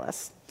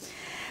fabulous.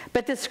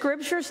 But the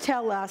scriptures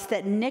tell us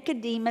that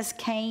Nicodemus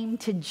came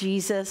to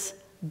Jesus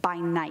by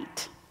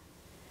night.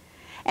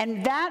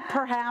 And that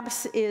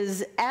perhaps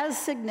is as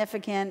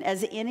significant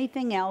as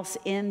anything else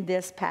in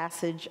this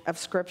passage of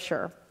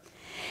Scripture.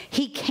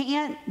 He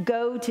can't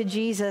go to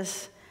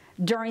Jesus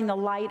during the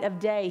light of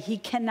day. He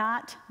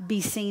cannot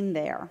be seen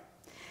there.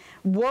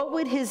 What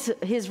would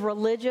his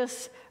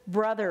religious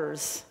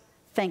brothers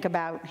think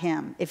about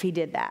him if he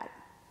did that?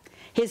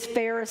 His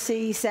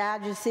Pharisee,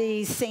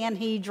 Sadducee,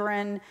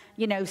 Sanhedrin,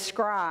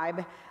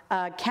 scribe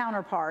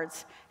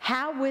counterparts,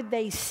 how would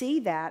they see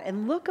that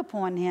and look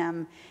upon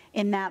him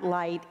in that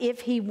light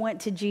if he went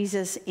to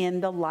Jesus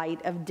in the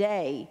light of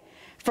day?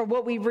 For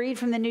what we read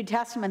from the New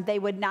Testament, they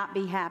would not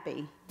be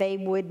happy. They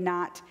would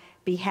not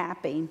be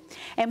happy.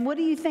 And what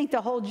do you think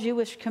the whole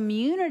Jewish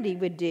community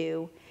would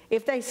do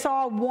if they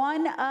saw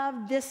one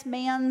of this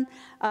man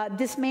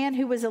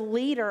who was a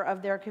leader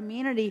of their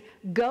community,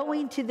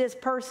 going to this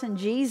person,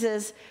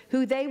 Jesus,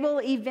 who they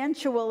will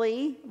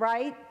eventually,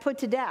 put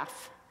to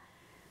death?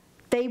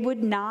 They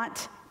would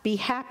not be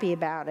happy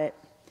about it.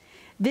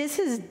 This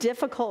is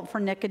difficult for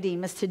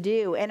Nicodemus to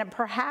do, and it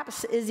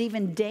perhaps is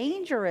even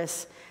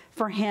dangerous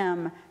for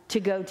him to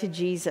go to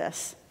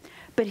Jesus.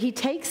 But he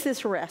takes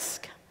this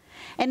risk.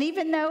 And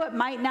even though it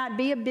might not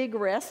be a big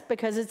risk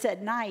because it's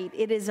at night,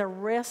 it is a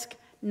risk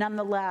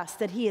nonetheless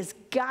that he has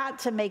got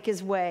to make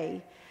his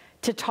way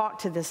to talk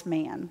to this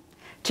man,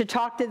 to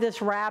talk to this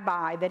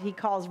rabbi that he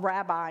calls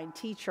rabbi and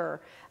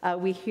teacher,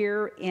 we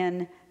hear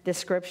in the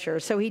scripture.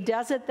 So he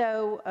does it,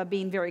 though,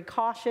 being very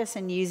cautious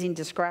and using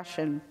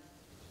discretion.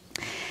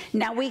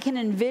 Now we can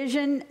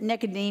envision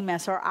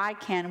Nicodemus, or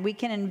we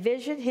can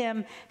envision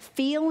him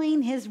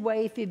feeling his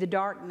way through the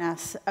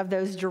darkness of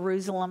those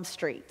Jerusalem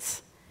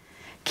streets.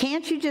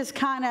 Can't you just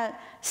kind of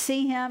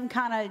see him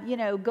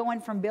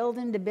going from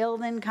building to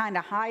building, kind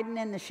of hiding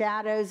in the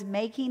shadows,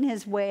 making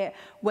his way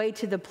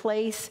to the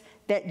place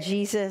that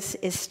Jesus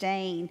is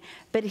staying?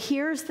 But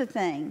here's the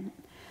thing.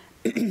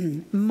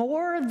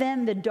 More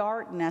than the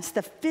darkness,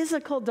 the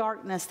physical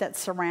darkness that's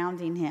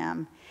surrounding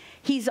him,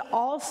 he's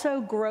also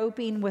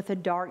groping with a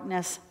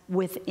darkness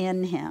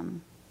within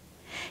him.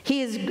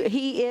 He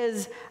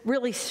is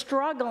really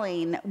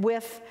struggling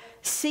with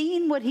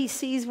seeing what he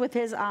sees with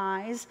his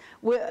eyes,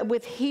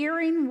 with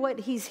hearing what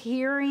he's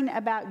hearing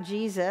about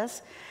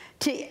Jesus,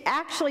 to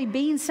actually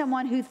being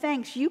someone who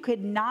thinks you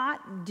could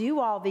not do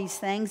all these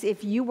things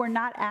if you were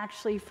not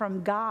actually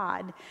from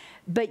God.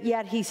 But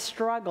yet he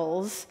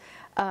struggles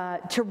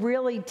to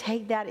really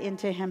take that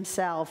into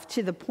himself,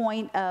 to the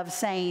point of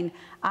saying,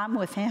 I'm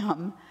with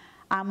him.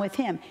 I'm with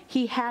him.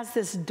 He has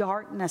this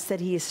darkness that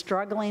he is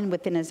struggling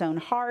within his own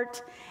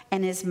heart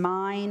and his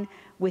mind,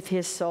 with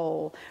his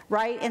soul,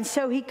 right? And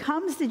so he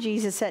comes to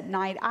Jesus at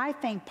night, I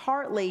think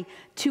partly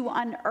to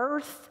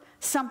unearth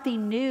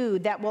something new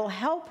that will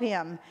help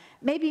him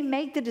maybe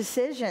make the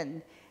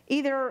decision.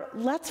 Either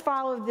let's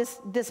follow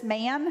this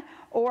man,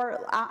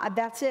 or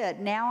that's it.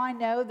 Now I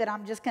know that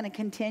I'm just going to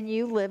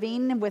continue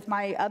living with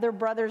my other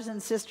brothers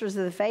and sisters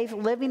of the faith,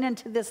 living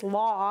into this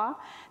law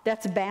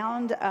that's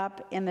bound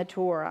up in the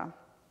Torah.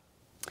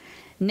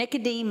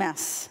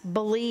 Nicodemus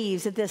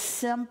believes that this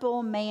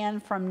simple man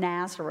from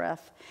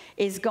Nazareth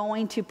is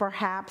going to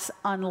perhaps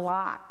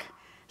unlock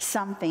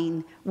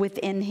something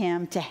within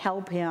him to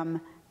help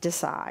him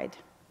decide.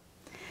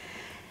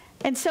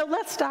 And so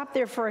let's stop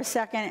there for a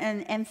second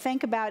and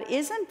think about,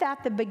 isn't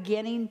that the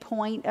beginning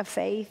point of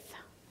faith?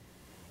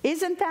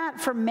 Isn't that,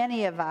 for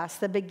many of us,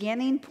 the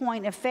beginning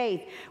point of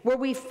faith, where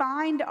we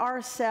find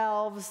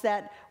ourselves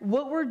that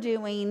what we're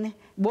doing,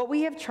 what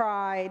we have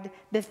tried,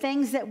 the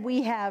things that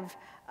we have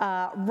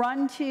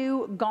run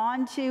to,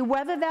 gone to,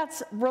 whether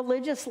that's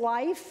religious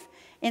life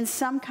in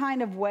some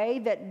kind of way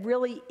that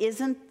really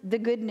isn't the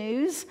good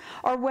news,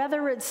 or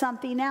whether it's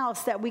something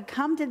else, that we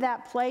come to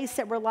that place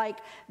that we're like,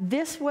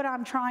 this what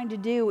I'm trying to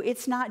do,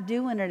 it's not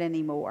doing it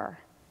anymore.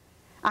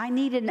 I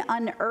need an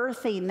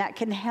unearthing that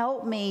can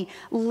help me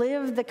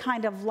live the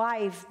kind of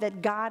life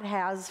that God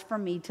has for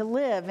me to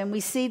live. And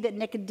we see that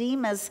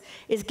Nicodemus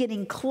is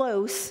getting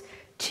close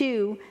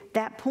to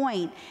that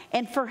point.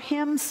 And for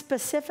him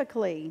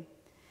specifically,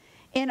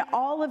 in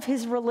all of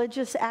his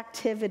religious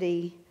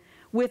activity,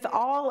 with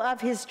all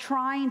of his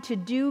trying to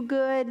do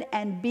good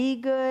and be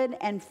good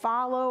and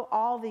follow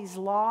all these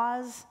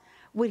laws,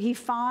 what he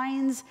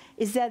finds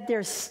is that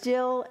there's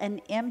still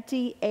an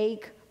empty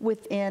ache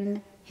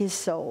within his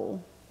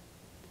soul.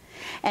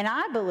 And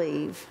I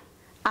believe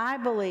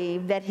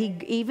that he,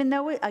 even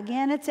though,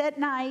 again, it's at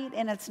night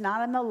and it's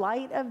not in the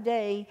light of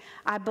day,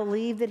 I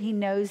believe that he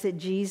knows that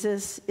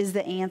Jesus is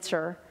the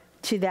answer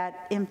to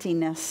that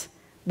emptiness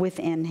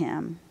within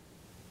him.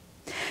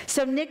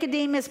 So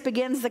Nicodemus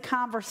begins the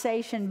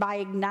conversation by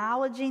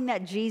acknowledging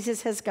that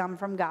Jesus has come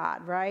from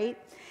God, right?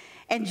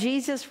 And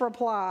Jesus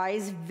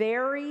replies,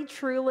 "Very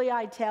truly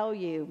I tell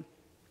you,"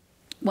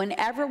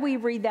 whenever we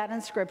read that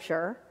in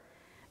Scripture,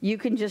 you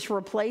can just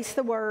replace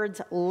the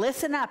words,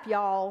 "Listen up,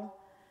 y'all,"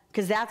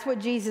 because that's what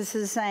Jesus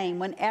is saying.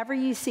 Whenever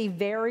you see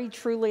 "very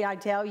truly I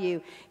tell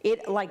you,"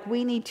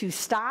 we need to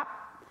stop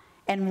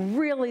and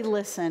really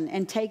listen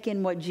and take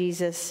in what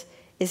Jesus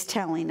is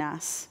telling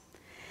us.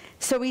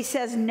 So he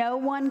says, no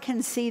one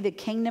can see the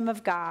kingdom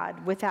of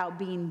God without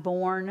being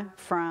born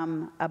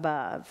from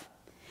above.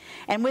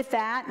 And with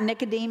that,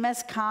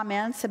 Nicodemus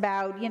comments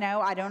about,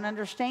 I don't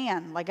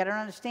understand. I don't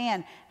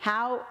understand.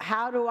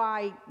 How do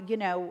I,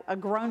 a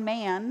grown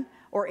man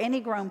or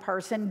any grown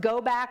person go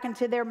back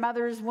into their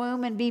mother's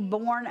womb and be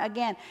born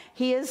again?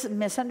 He is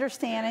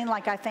misunderstanding,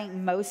 like I think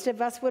most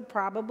of us would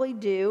probably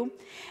do.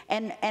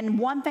 And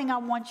one thing I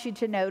want you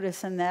to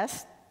notice in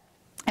this,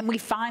 and we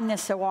find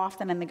this so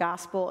often in the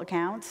gospel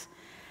accounts,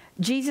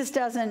 Jesus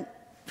doesn't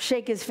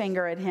shake his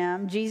finger at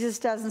him. Jesus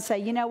doesn't say,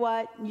 "You know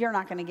what, you're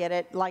not going to get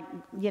it,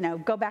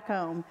 go back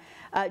home."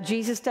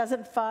 Jesus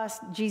doesn't fuss.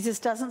 Jesus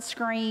doesn't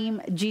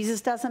scream. Jesus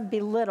doesn't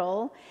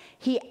belittle.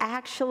 He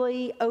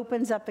actually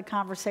opens up the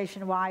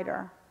conversation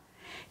wider.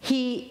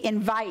 He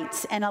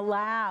invites and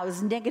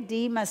allows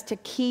Nicodemus to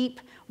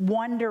keep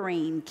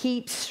wondering,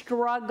 keep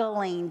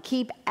struggling,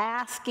 keep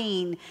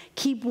asking,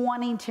 keep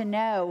wanting to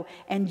know.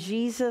 And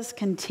Jesus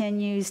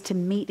continues to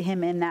meet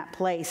him in that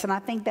place. And I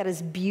think that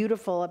is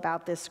beautiful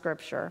about this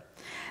scripture.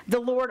 The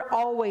Lord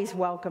always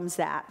welcomes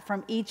that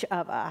from each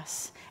of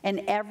us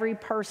and every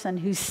person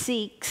who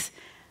seeks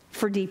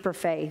for deeper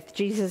faith.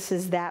 Jesus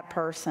is that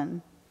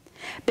person.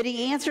 But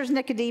he answers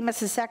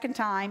Nicodemus a second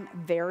time,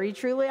 "Very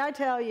truly I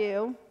tell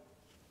you,"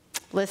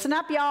 listen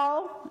up,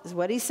 y'all, is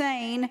what he's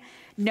saying.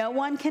 "No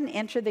one can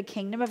enter the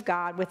kingdom of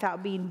God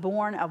without being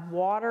born of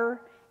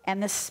water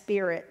and the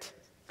Spirit.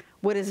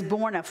 What is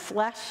born of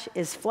flesh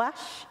is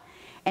flesh,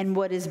 and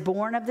what is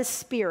born of the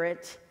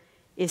Spirit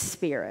is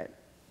spirit."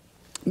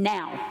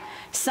 Now,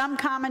 some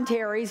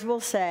commentaries will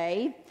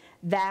say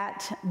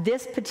that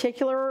this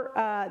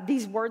particular,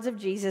 these words of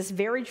Jesus,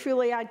 "Very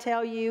truly I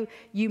tell you,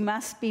 you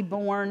must be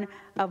born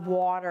of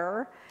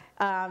water."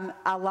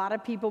 A lot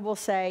of people will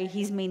say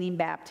he's meaning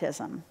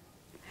baptism.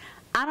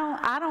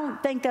 I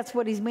don't think that's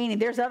what he's meaning.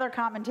 There's other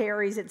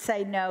commentaries that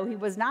say, no, he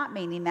was not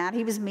meaning that.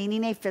 He was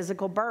meaning a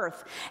physical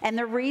birth. And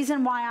the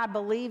reason why I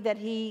believe that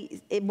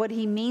what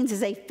he means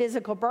is a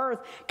physical birth,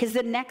 because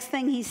the next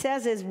thing he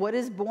says is, what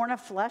is born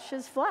of flesh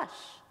is flesh.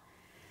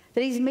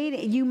 That he's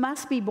meaning, you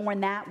must be born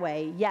that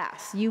way,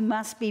 yes. You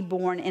must be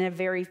born in a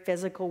very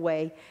physical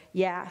way,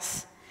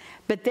 yes.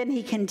 But then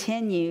he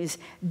continues,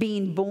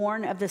 being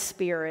born of the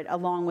Spirit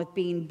along with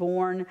being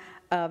born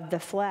of the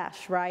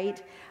flesh,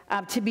 right?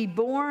 To be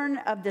born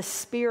of the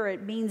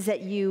Spirit means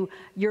that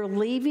you're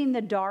leaving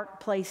the dark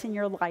place in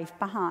your life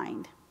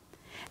behind.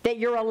 That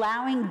you're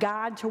allowing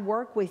God to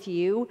work with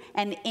you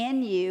and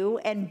in you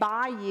and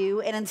by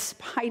you and in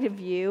spite of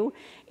you,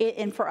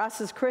 and for us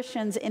as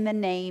Christians, in the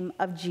name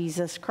of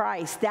Jesus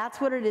Christ.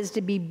 That's what it is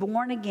to be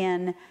born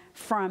again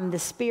from the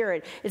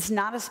Spirit. It's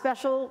not a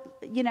special,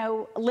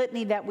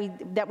 litany that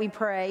we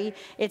pray.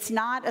 It's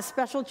not a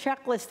special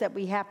checklist that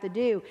we have to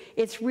do.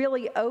 It's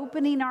really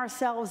opening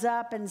ourselves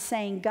up and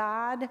saying,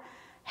 God,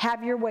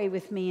 have your way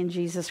with me in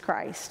Jesus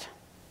Christ.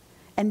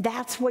 And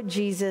that's what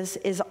Jesus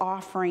is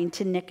offering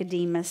to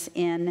Nicodemus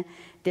in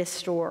this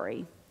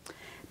story.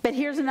 But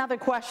here's another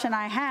question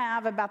I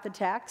have about the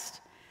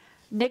text.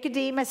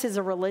 Nicodemus is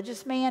a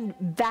religious man,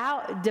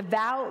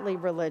 devoutly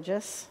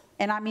religious,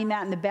 and I mean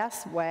that in the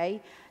best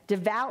way,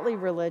 devoutly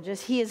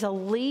religious. He is a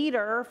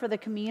leader for the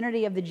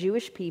community of the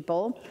Jewish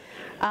people.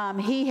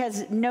 He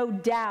has no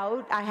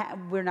doubt,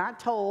 we're not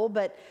told,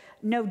 but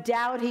no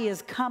doubt he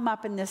has come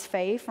up in this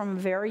faith from a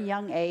very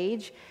young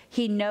age.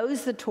 He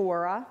knows the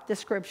Torah, the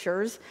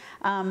scriptures.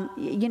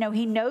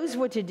 He knows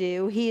what to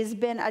do. He has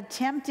been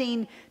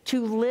attempting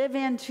to live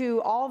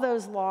into all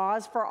those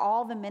laws for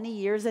all the many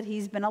years that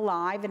he's been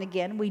alive. And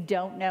again, we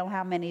don't know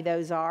how many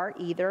those are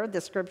either.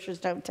 The scriptures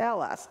don't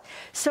tell us.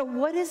 So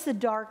what is the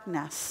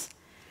darkness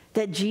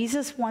that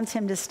Jesus wants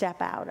him to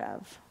step out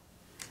of?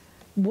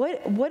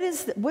 What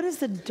is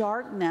the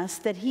darkness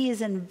that he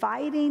is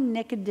inviting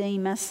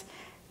Nicodemus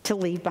to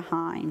leave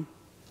behind?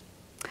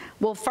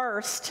 Well,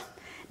 first,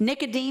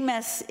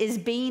 Nicodemus is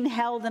being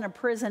held in a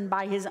prison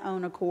by his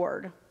own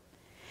accord.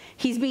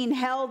 He's being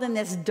held in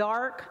this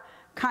dark,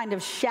 kind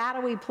of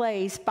shadowy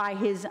place by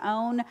his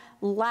own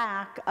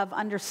lack of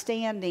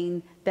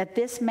understanding that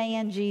this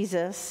man,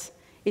 Jesus,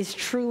 is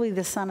truly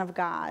the Son of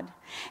God.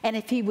 And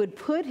if he would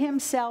put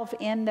himself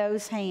in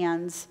those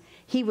hands,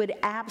 he would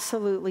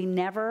absolutely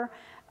never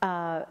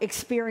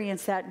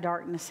experience that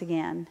darkness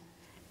again.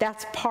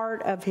 That's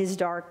part of his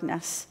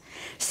darkness.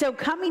 So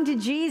coming to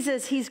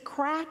Jesus, he's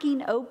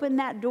cracking open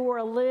that door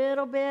a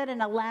little bit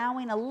and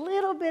allowing a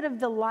little bit of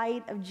the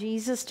light of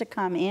Jesus to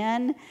come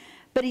in,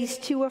 but he's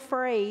too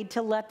afraid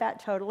to let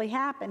that totally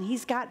happen.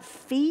 He's got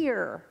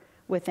fear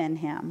within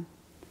him.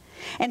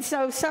 And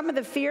so some of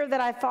the fear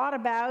that I thought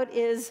about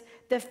is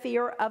the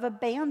fear of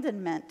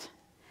abandonment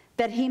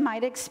that he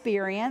might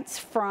experience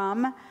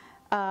from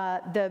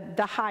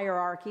the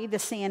hierarchy, the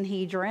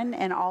Sanhedrin,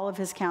 and all of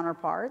his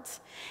counterparts.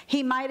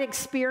 He might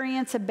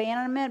experience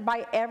abandonment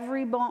by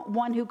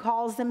everyone who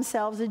calls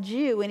themselves a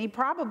Jew, and he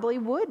probably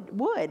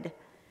would.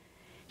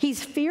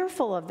 He's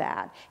fearful of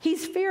that.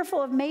 He's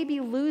fearful of maybe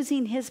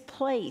losing his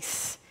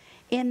place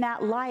in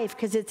that life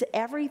because it's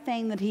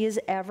everything that he has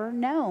ever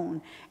known.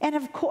 And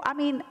of course,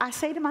 I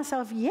say to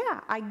myself,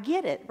 yeah, I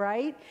get it,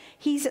 right?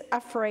 He's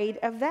afraid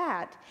of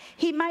that.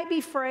 He might be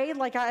afraid,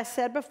 like I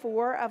said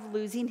before, of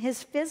losing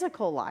his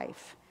physical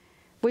life,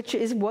 which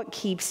is what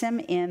keeps him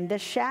in the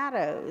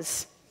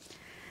shadows.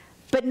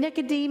 But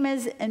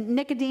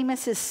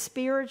Nicodemus is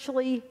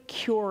spiritually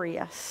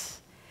curious.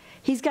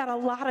 He's got a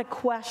lot of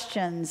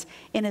questions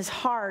in his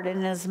heart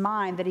and in his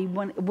mind that he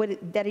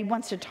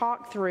wants to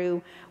talk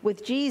through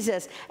with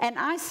Jesus. And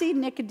I see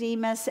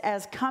Nicodemus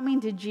as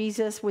coming to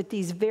Jesus with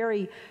these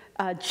very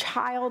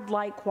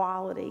childlike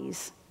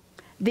qualities.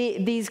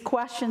 These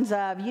questions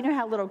of, you know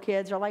how little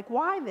kids are like,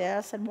 why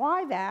this and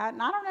why that?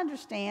 And I don't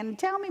understand. And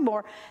tell me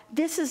more.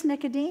 This is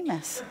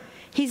Nicodemus.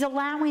 He's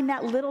allowing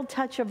that little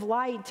touch of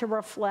light to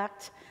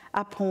reflect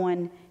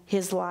upon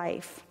his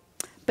life.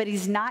 But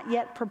he's not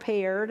yet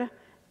prepared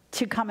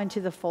to come into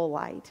the full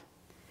light.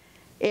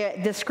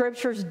 The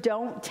scriptures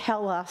don't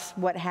tell us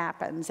what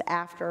happens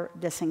after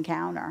this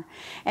encounter.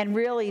 And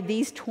really,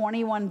 these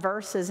 21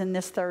 verses in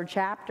this 3rd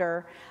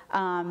chapter,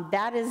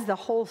 that is the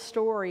whole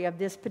story of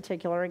this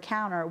particular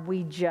encounter.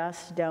 We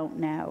just don't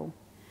know.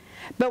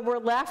 But we're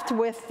left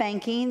with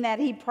thinking that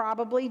he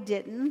probably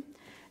didn't,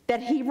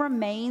 that he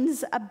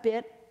remains a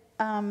bit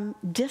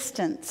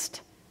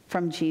distanced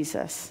from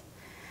Jesus.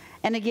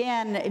 And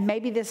again,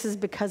 maybe this is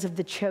because of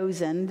The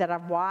Chosen that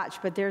I've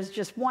watched, but there's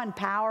just one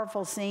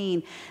powerful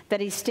scene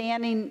that he's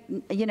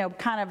standing,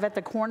 kind of at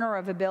the corner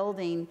of a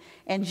building,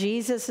 and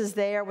Jesus is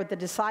there with the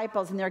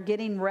disciples, and they're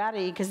getting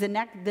ready, because the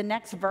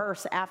next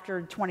verse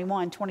after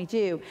 21,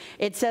 22,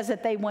 it says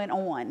that they went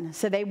on.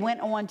 So they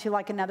went on to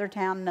like another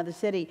town, another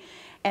city.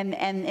 And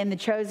in The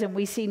Chosen,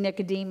 we see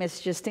Nicodemus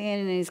just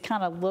standing, and he's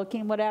kind of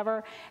looking,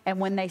 whatever. And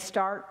when they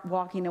start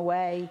walking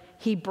away,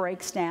 he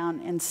breaks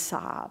down and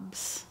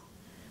sobs.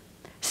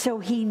 So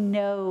he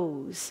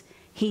knows,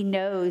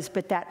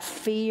 but that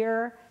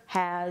fear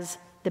has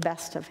the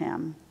best of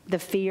him. The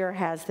fear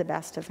has the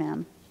best of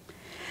him.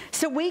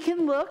 So we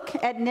can look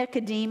at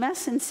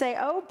Nicodemus and say,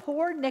 oh,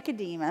 poor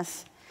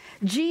Nicodemus.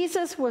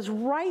 Jesus was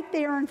right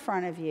there in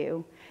front of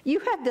you. You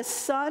had the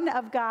Son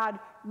of God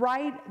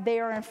right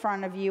there in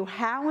front of you.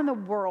 How in the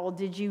world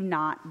did you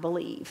not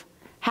believe?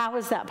 How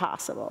is that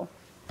possible?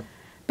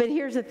 But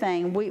here's the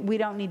thing, we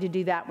don't need to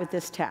do that with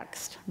this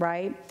text,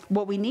 right?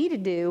 What we need to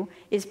do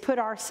is put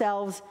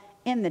ourselves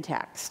in the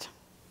text.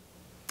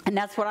 And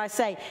that's what I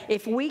say.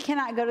 If we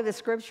cannot go to the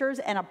scriptures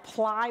and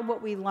apply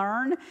what we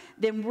learn,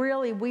 then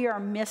really we are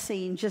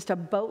missing just a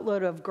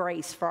boatload of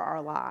grace for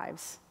our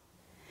lives.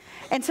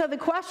 And so the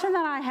question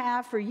that I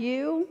have for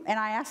you, and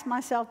I ask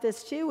myself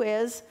this too,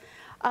 is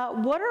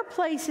what are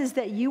places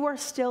that you are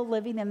still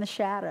living in the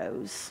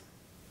shadows?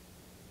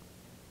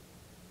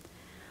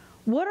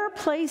 What are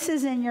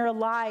places in your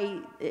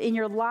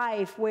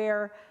life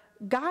where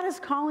God is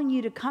calling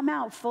you to come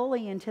out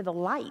fully into the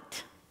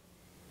light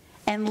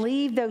and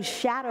leave those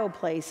shadow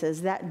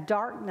places, that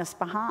darkness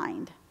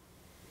behind?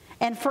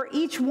 And for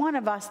each one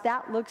of us,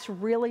 that looks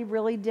really,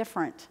 really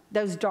different.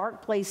 Those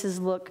dark places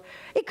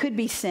it could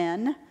be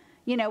sin.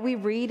 We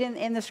read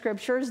in the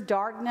scriptures,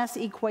 darkness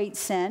equates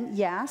sin,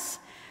 yes.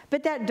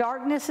 But that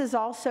darkness is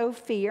also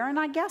fear, and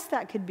I guess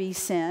that could be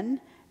sin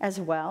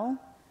as well.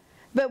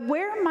 But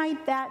where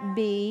might that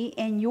be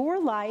in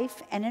your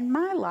life and in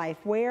my life?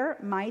 Where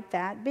might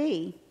that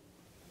be?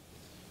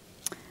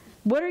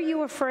 What are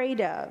you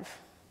afraid of?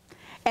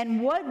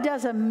 And what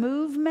does a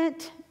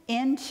movement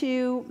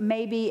into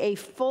maybe a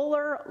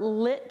fuller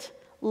lit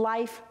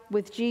life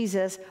with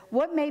Jesus,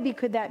 what maybe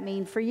could that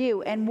mean for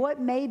you? And what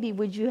maybe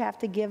would you have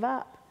to give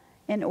up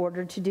in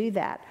order to do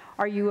that?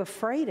 Are you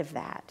afraid of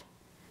that?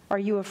 Are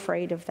you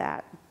afraid of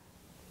that?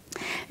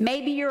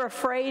 Maybe you're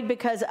afraid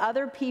because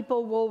other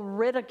people will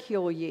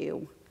ridicule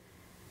you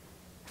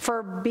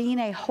for being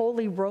a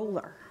holy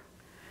roller,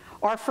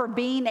 or for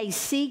being a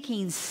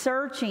seeking,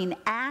 searching,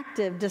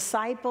 active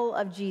disciple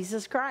of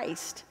Jesus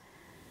Christ.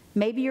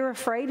 Maybe you're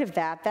afraid of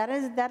that. That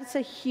is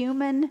a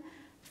human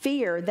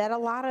fear that a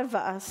lot of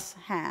us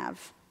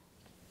have.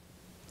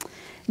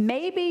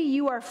 Maybe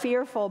you are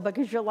fearful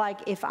because you're like,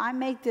 if I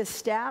make this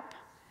step,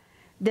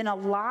 then a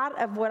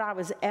lot of what I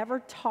was ever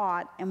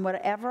taught and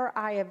whatever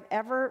I have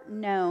ever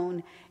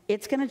known,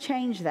 it's going to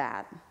change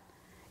that.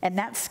 And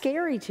that's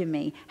scary to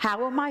me. How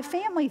will my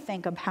family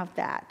think about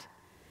that?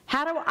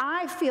 How do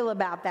I feel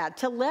about that?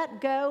 To let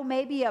go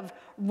maybe of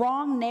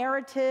wrong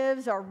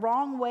narratives or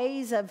wrong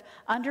ways of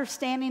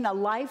understanding a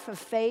life of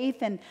faith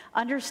and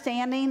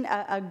understanding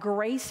a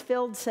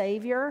grace-filled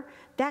Savior,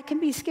 that can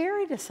be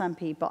scary to some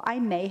people. I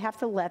may have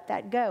to let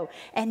that go.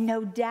 And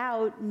no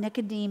doubt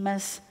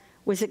Nicodemus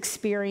was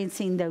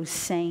experiencing those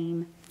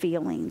same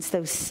feelings,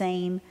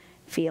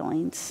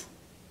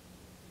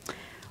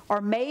 Or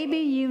maybe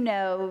you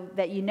know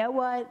that, you know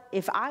what,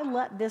 if I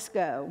let this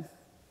go,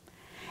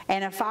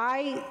 And if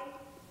I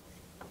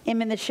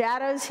am in the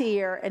shadows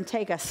here and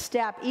take a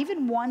step,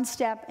 even one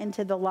step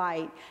into the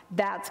light,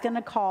 that's going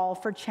to call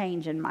for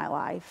change in my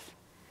life.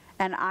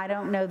 And I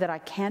don't know that I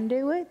can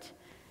do it,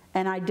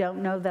 and I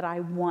don't know that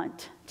I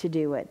want to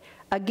do it.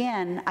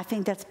 Again, I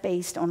think that's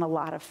based on a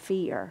lot of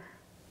fear.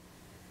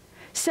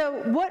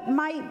 So what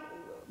might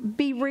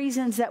be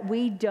reasons that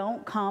we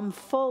don't come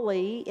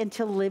fully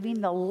into living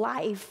the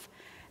life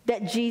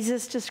that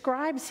Jesus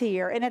describes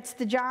here? And it's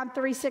the John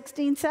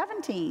 3:16,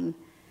 17.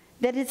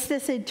 That it's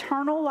this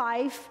eternal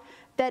life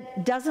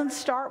that doesn't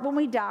start when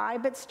we die,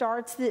 but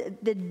starts the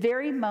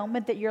very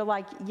moment that you're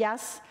like,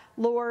 yes,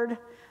 Lord,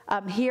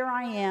 here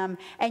I am.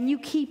 And you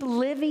keep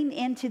living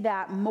into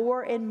that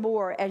more and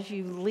more as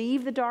you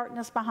leave the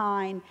darkness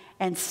behind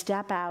and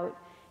step out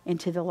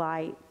into the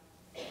light.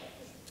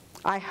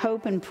 I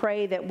hope and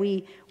pray that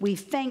we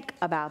think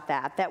about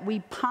that we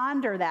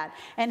ponder that.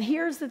 And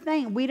here's the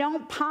thing, we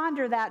don't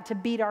ponder that to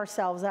beat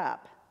ourselves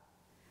up.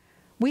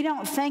 We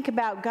don't think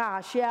about,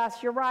 gosh,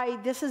 yes, you're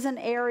right, this is an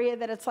area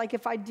that it's like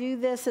if I do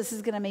this, this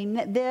is going to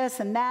mean this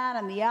and that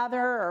and the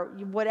other, or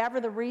whatever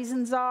the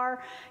reasons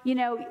are. You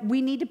know, we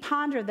need to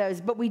ponder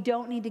those, but we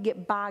don't need to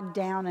get bogged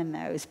down in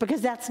those, because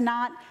that's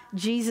not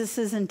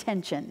Jesus'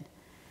 intention.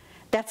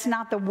 That's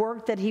not the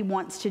work that he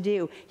wants to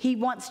do. He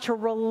wants to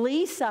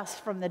release us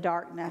from the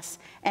darkness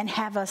and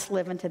have us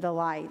live into the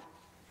light.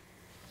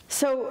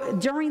 So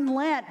during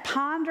Lent,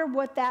 ponder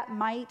what that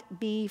might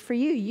be for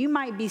you. You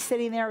might be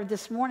sitting there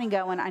this morning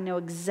going, I know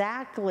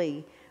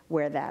exactly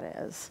where that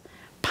is.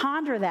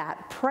 Ponder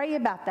that. Pray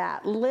about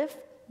that. Lift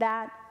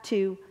that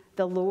to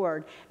the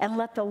Lord. And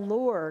let the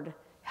Lord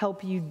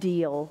help you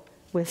deal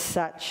with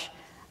such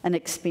an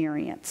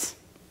experience.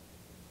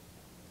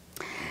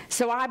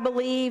 So I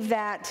believe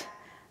that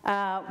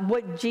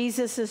what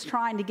Jesus is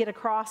trying to get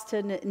across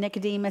to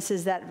Nicodemus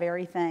is that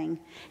very thing.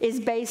 Is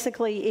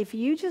basically, if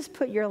you just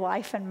put your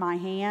life in my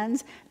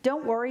hands,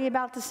 don't worry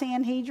about the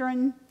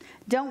Sanhedrin.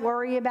 Don't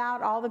worry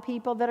about all the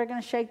people that are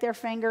going to shake their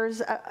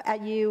fingers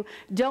at you.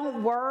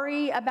 Don't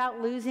worry about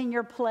losing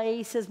your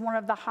place as one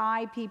of the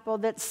high people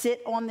that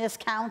sit on this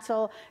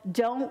council.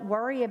 Don't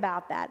worry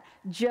about that.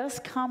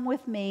 Just come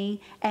with me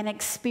and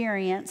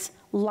experience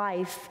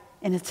life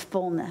in its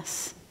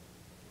fullness.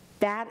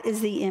 That is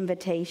the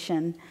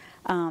invitation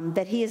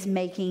that he is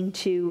making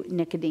to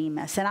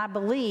Nicodemus. And I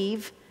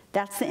believe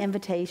that's the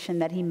invitation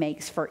that he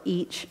makes for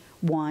each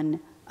one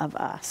of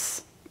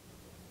us.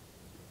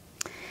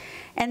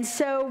 And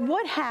so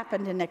what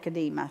happened to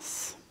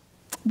Nicodemus?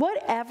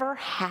 Whatever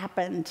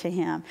happened to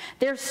him?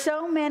 There's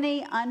so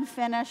many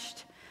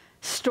unfinished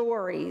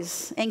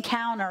stories,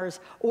 encounters,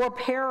 or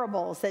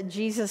parables that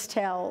Jesus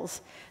tells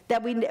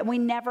that we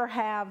never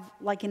have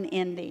like an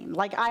ending.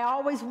 Like I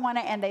always want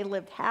to, and they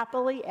lived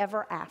happily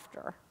ever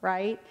after,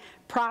 right?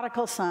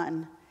 Prodigal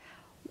son.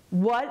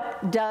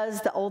 What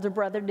does the older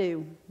brother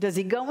do? Does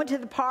he go into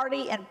the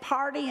party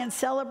and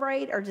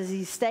celebrate, or does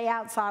he stay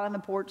outside on the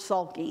porch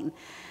sulking?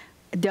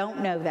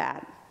 Don't know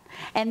that.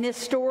 And this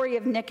story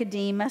of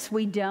Nicodemus,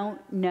 we don't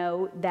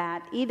know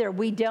that either.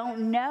 We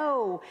don't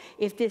know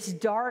if this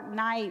dark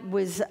night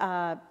was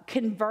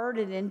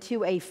converted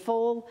into a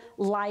full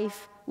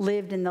life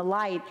lived in the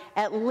light,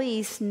 at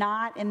least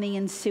not in the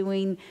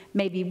ensuing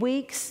maybe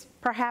weeks,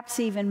 perhaps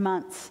even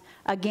months.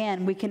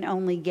 Again, we can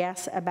only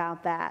guess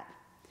about that.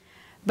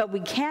 But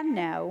we can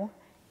know,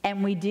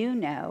 and we do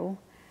know,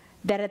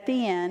 that at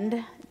the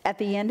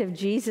end of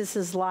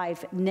Jesus'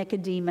 life,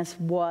 Nicodemus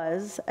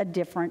was a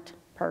different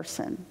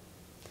person.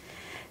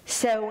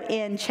 So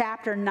in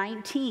chapter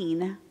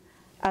 19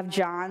 of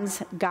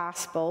John's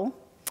Gospel,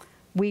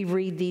 we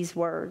read these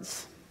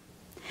words.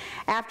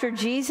 After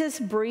Jesus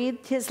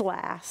breathed his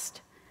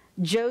last,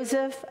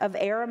 Joseph of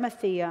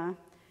Arimathea,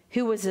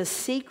 who was a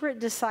secret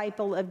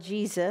disciple of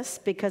Jesus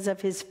because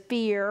of his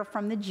fear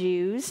from the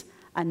Jews,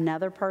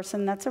 another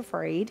person that's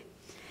afraid,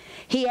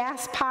 he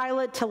asked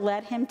Pilate to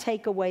let him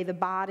take away the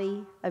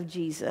body of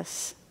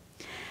Jesus.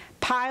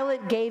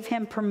 Pilate gave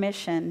him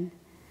permission,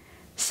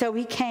 so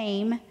he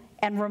came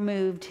and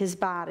removed his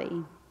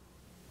body.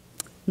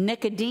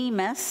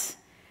 Nicodemus,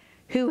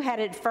 who had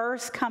at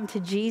first come to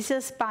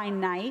Jesus by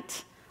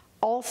night,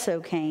 also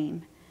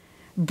came,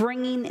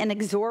 bringing an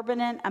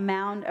exorbitant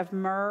amount of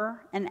myrrh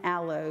and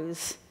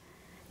aloes.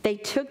 They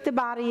took the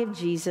body of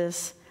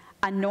Jesus,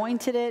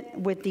 anointed it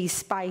with these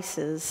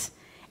spices,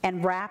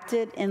 and wrapped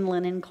it in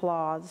linen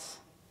cloths.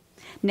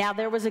 Now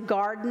there was a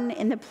garden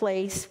in the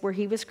place where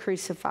he was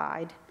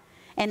crucified,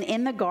 and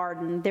in the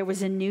garden there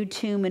was a new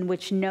tomb in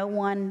which no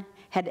one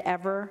had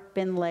ever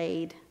been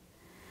laid.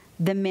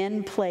 The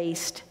men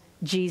placed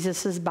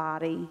Jesus'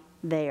 body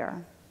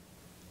there.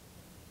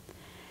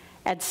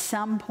 At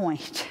some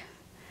point,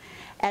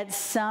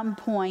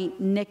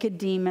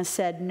 Nicodemus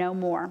said, no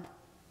more.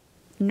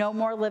 No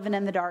more living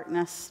in the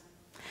darkness.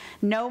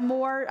 No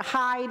more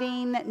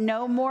hiding.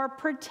 No more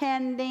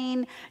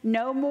pretending.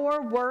 No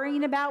more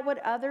worrying about what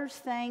others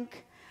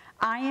think.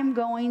 I am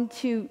going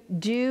to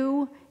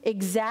do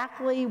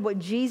exactly what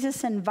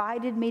Jesus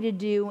invited me to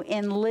do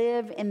and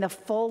live in the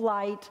full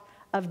light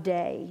of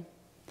day.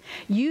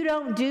 You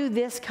don't do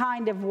this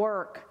kind of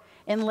work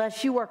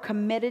unless you are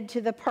committed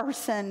to the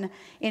person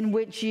in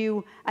which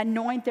you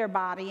anoint their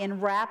body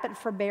and wrap it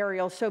for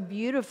burial so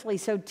beautifully,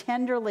 so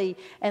tenderly,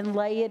 and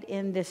lay it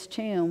in this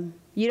tomb.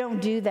 You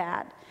don't do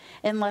that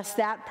unless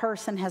that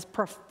person has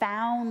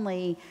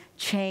profoundly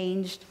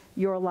changed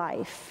your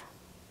life.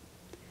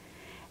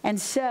 And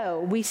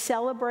so we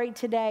celebrate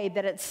today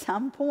that at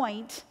some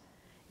point,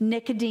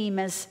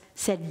 Nicodemus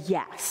said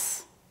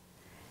yes.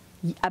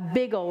 A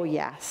big old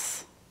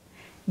yes.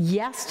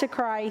 Yes to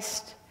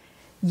Christ.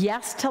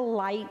 Yes to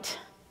light.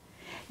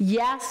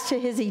 Yes to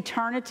his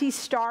eternity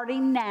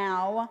starting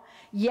now.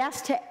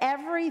 Yes to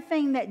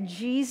everything that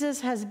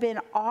Jesus has been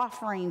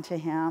offering to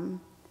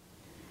him.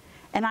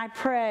 And I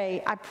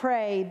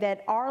pray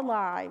that our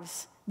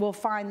lives will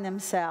find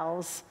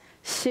themselves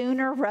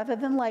sooner rather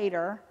than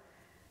later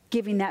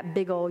giving that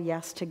big old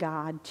yes to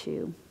God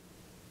too.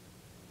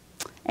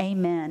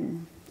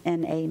 Amen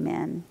and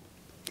amen.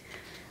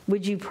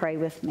 Would you pray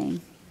with me?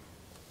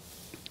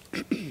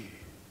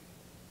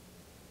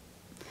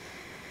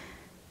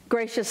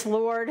 Gracious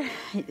Lord,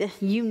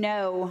 you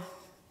know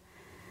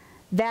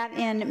that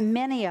in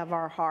many of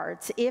our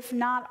hearts, if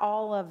not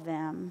all of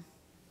them,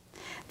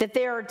 that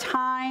there are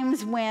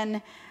times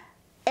when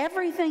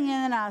everything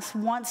in us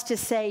wants to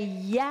say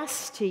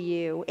yes to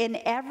you in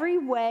every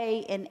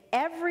way, in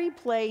every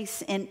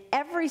place, in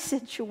every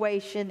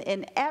situation,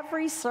 in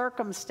every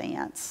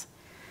circumstance.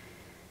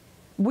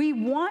 We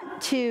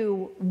want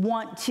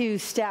to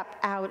step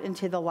out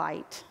into the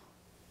light.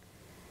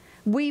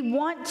 We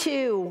want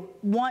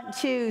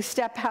to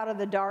step out of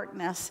the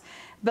darkness.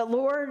 But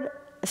Lord,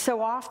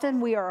 so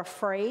often we are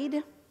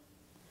afraid.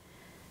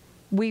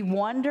 We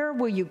wonder,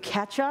 will you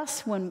catch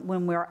us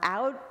when we're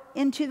out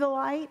into the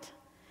light?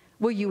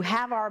 Will you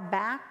have our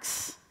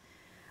backs?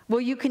 Will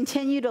you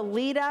continue to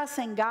lead us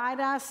and guide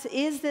us?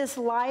 Is this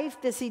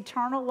life, this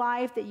eternal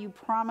life that you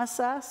promise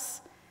us,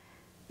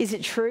 is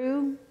it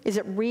true? Is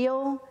it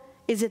real?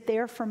 Is it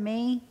there for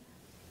me?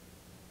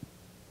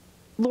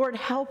 Lord,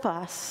 help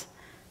us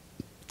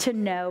to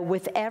know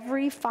with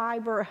every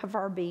fiber of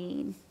our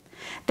being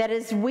that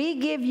as we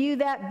give you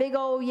that big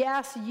old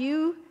yes,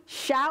 you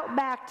shout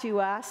back to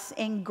us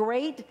in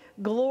great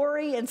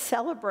glory and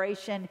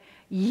celebration,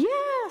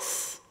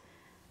 yes,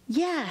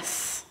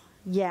 yes,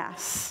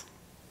 yes.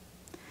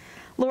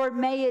 Lord,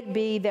 may it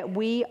be that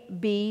we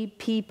be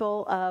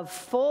people of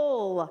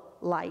full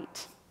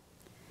light,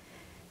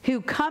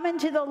 who come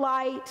into the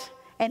light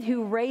and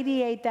who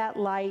radiate that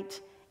light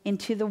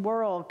into the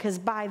world. Because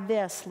by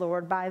this,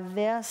 Lord, by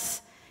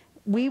this,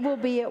 we will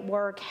be at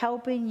work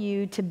helping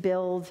you to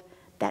build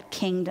that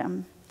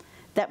kingdom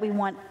that we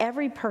want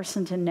every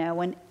person to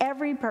know and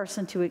every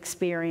person to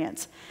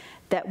experience,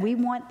 that we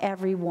want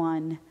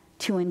everyone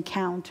to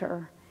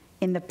encounter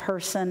in the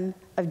person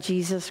of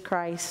Jesus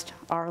Christ,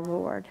 our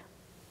Lord.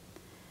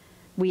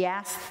 We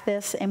ask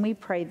this and we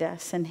pray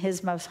this in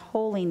his most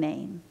holy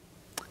name.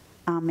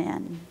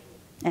 Amen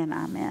and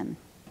amen.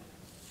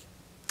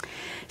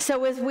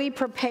 So as we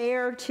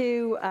prepare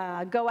to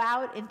go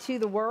out into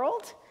the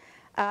world,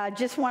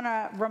 just want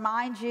to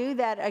remind you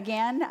that,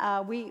 again,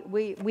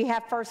 we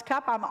have First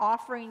Cup. I'm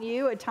offering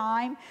you a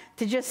time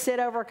to just sit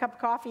over a cup of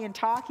coffee and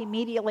talk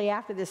immediately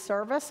after this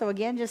service. So,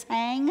 again, just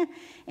hang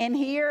in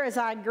here as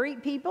I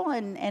greet people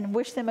and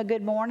wish them a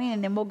good morning,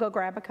 and then we'll go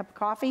grab a cup of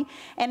coffee.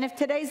 And if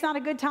today's not a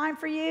good time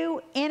for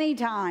you,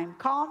 anytime,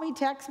 call me,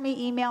 text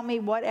me, email me,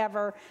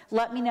 whatever.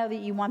 Let me know that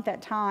you want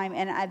that time.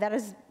 And that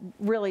is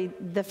really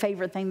the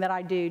favorite thing that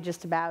I do,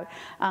 just about.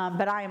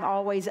 But I am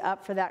always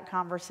up for that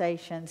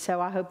conversation. So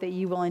I hope that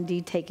you will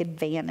indeed take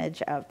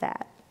advantage of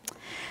that.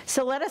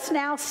 So let us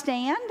now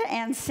stand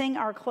and sing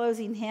our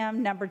closing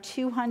hymn, number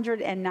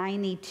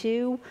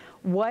 292,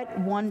 What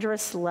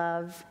Wondrous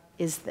Love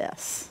Is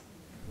This?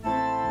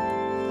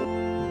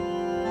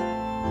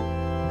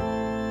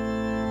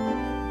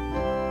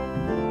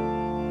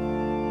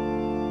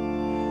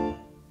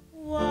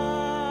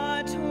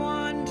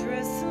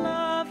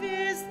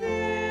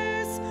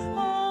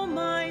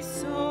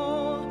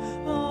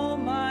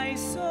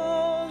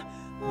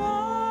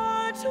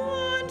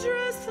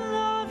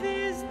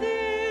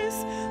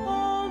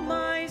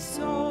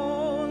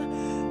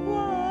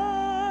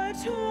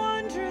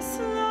 Wondrous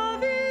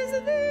love is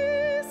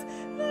this,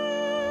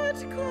 that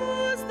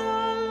caused the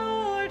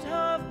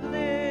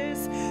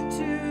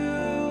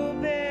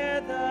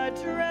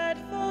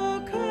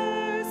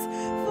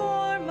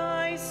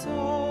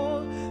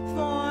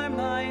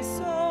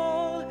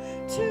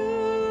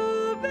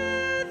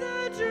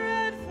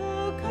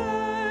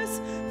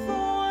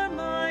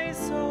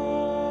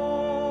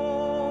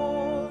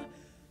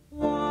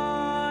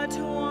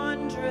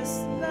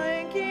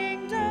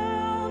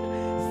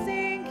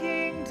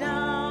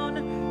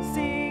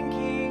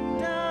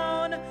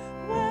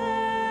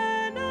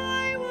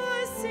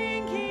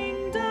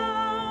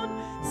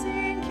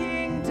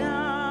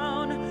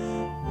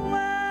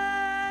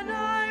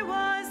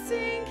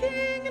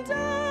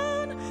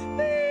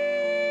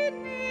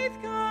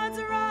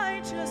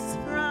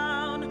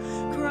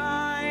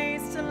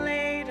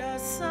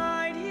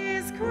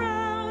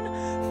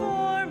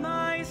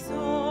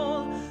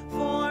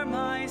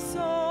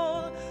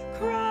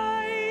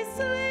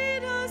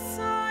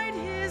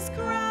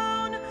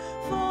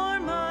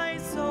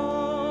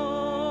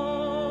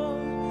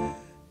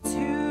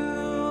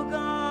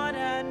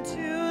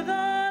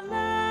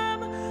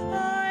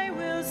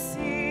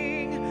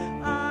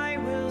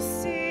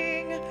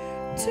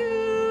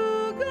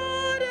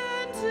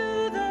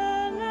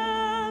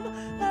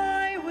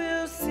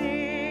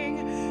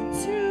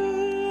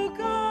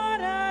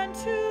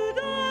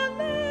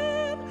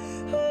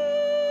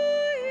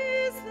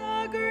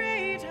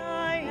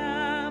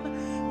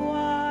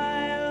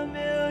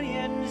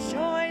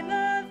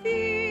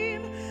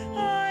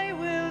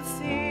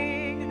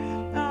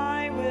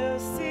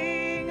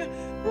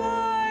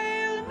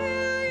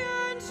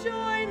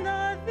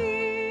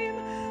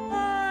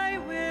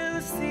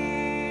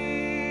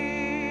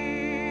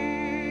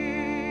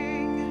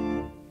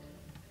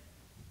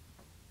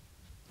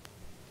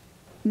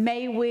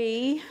May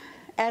we,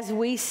 as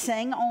we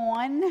sing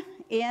on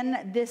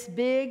in this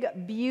big,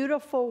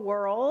 beautiful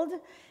world,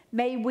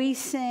 may we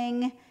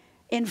sing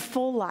in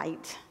full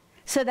light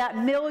so that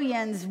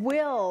millions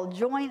will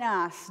join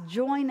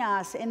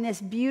us in this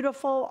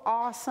beautiful,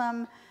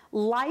 awesome,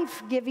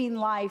 life-giving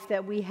life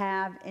that we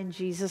have in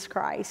Jesus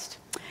Christ.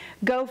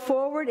 Go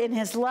forward in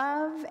his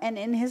love and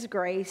in his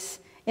grace,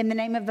 in the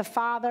name of the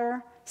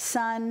Father,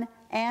 Son,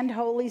 and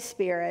Holy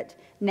Spirit,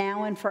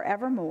 now and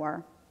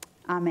forevermore.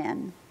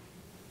 Amen.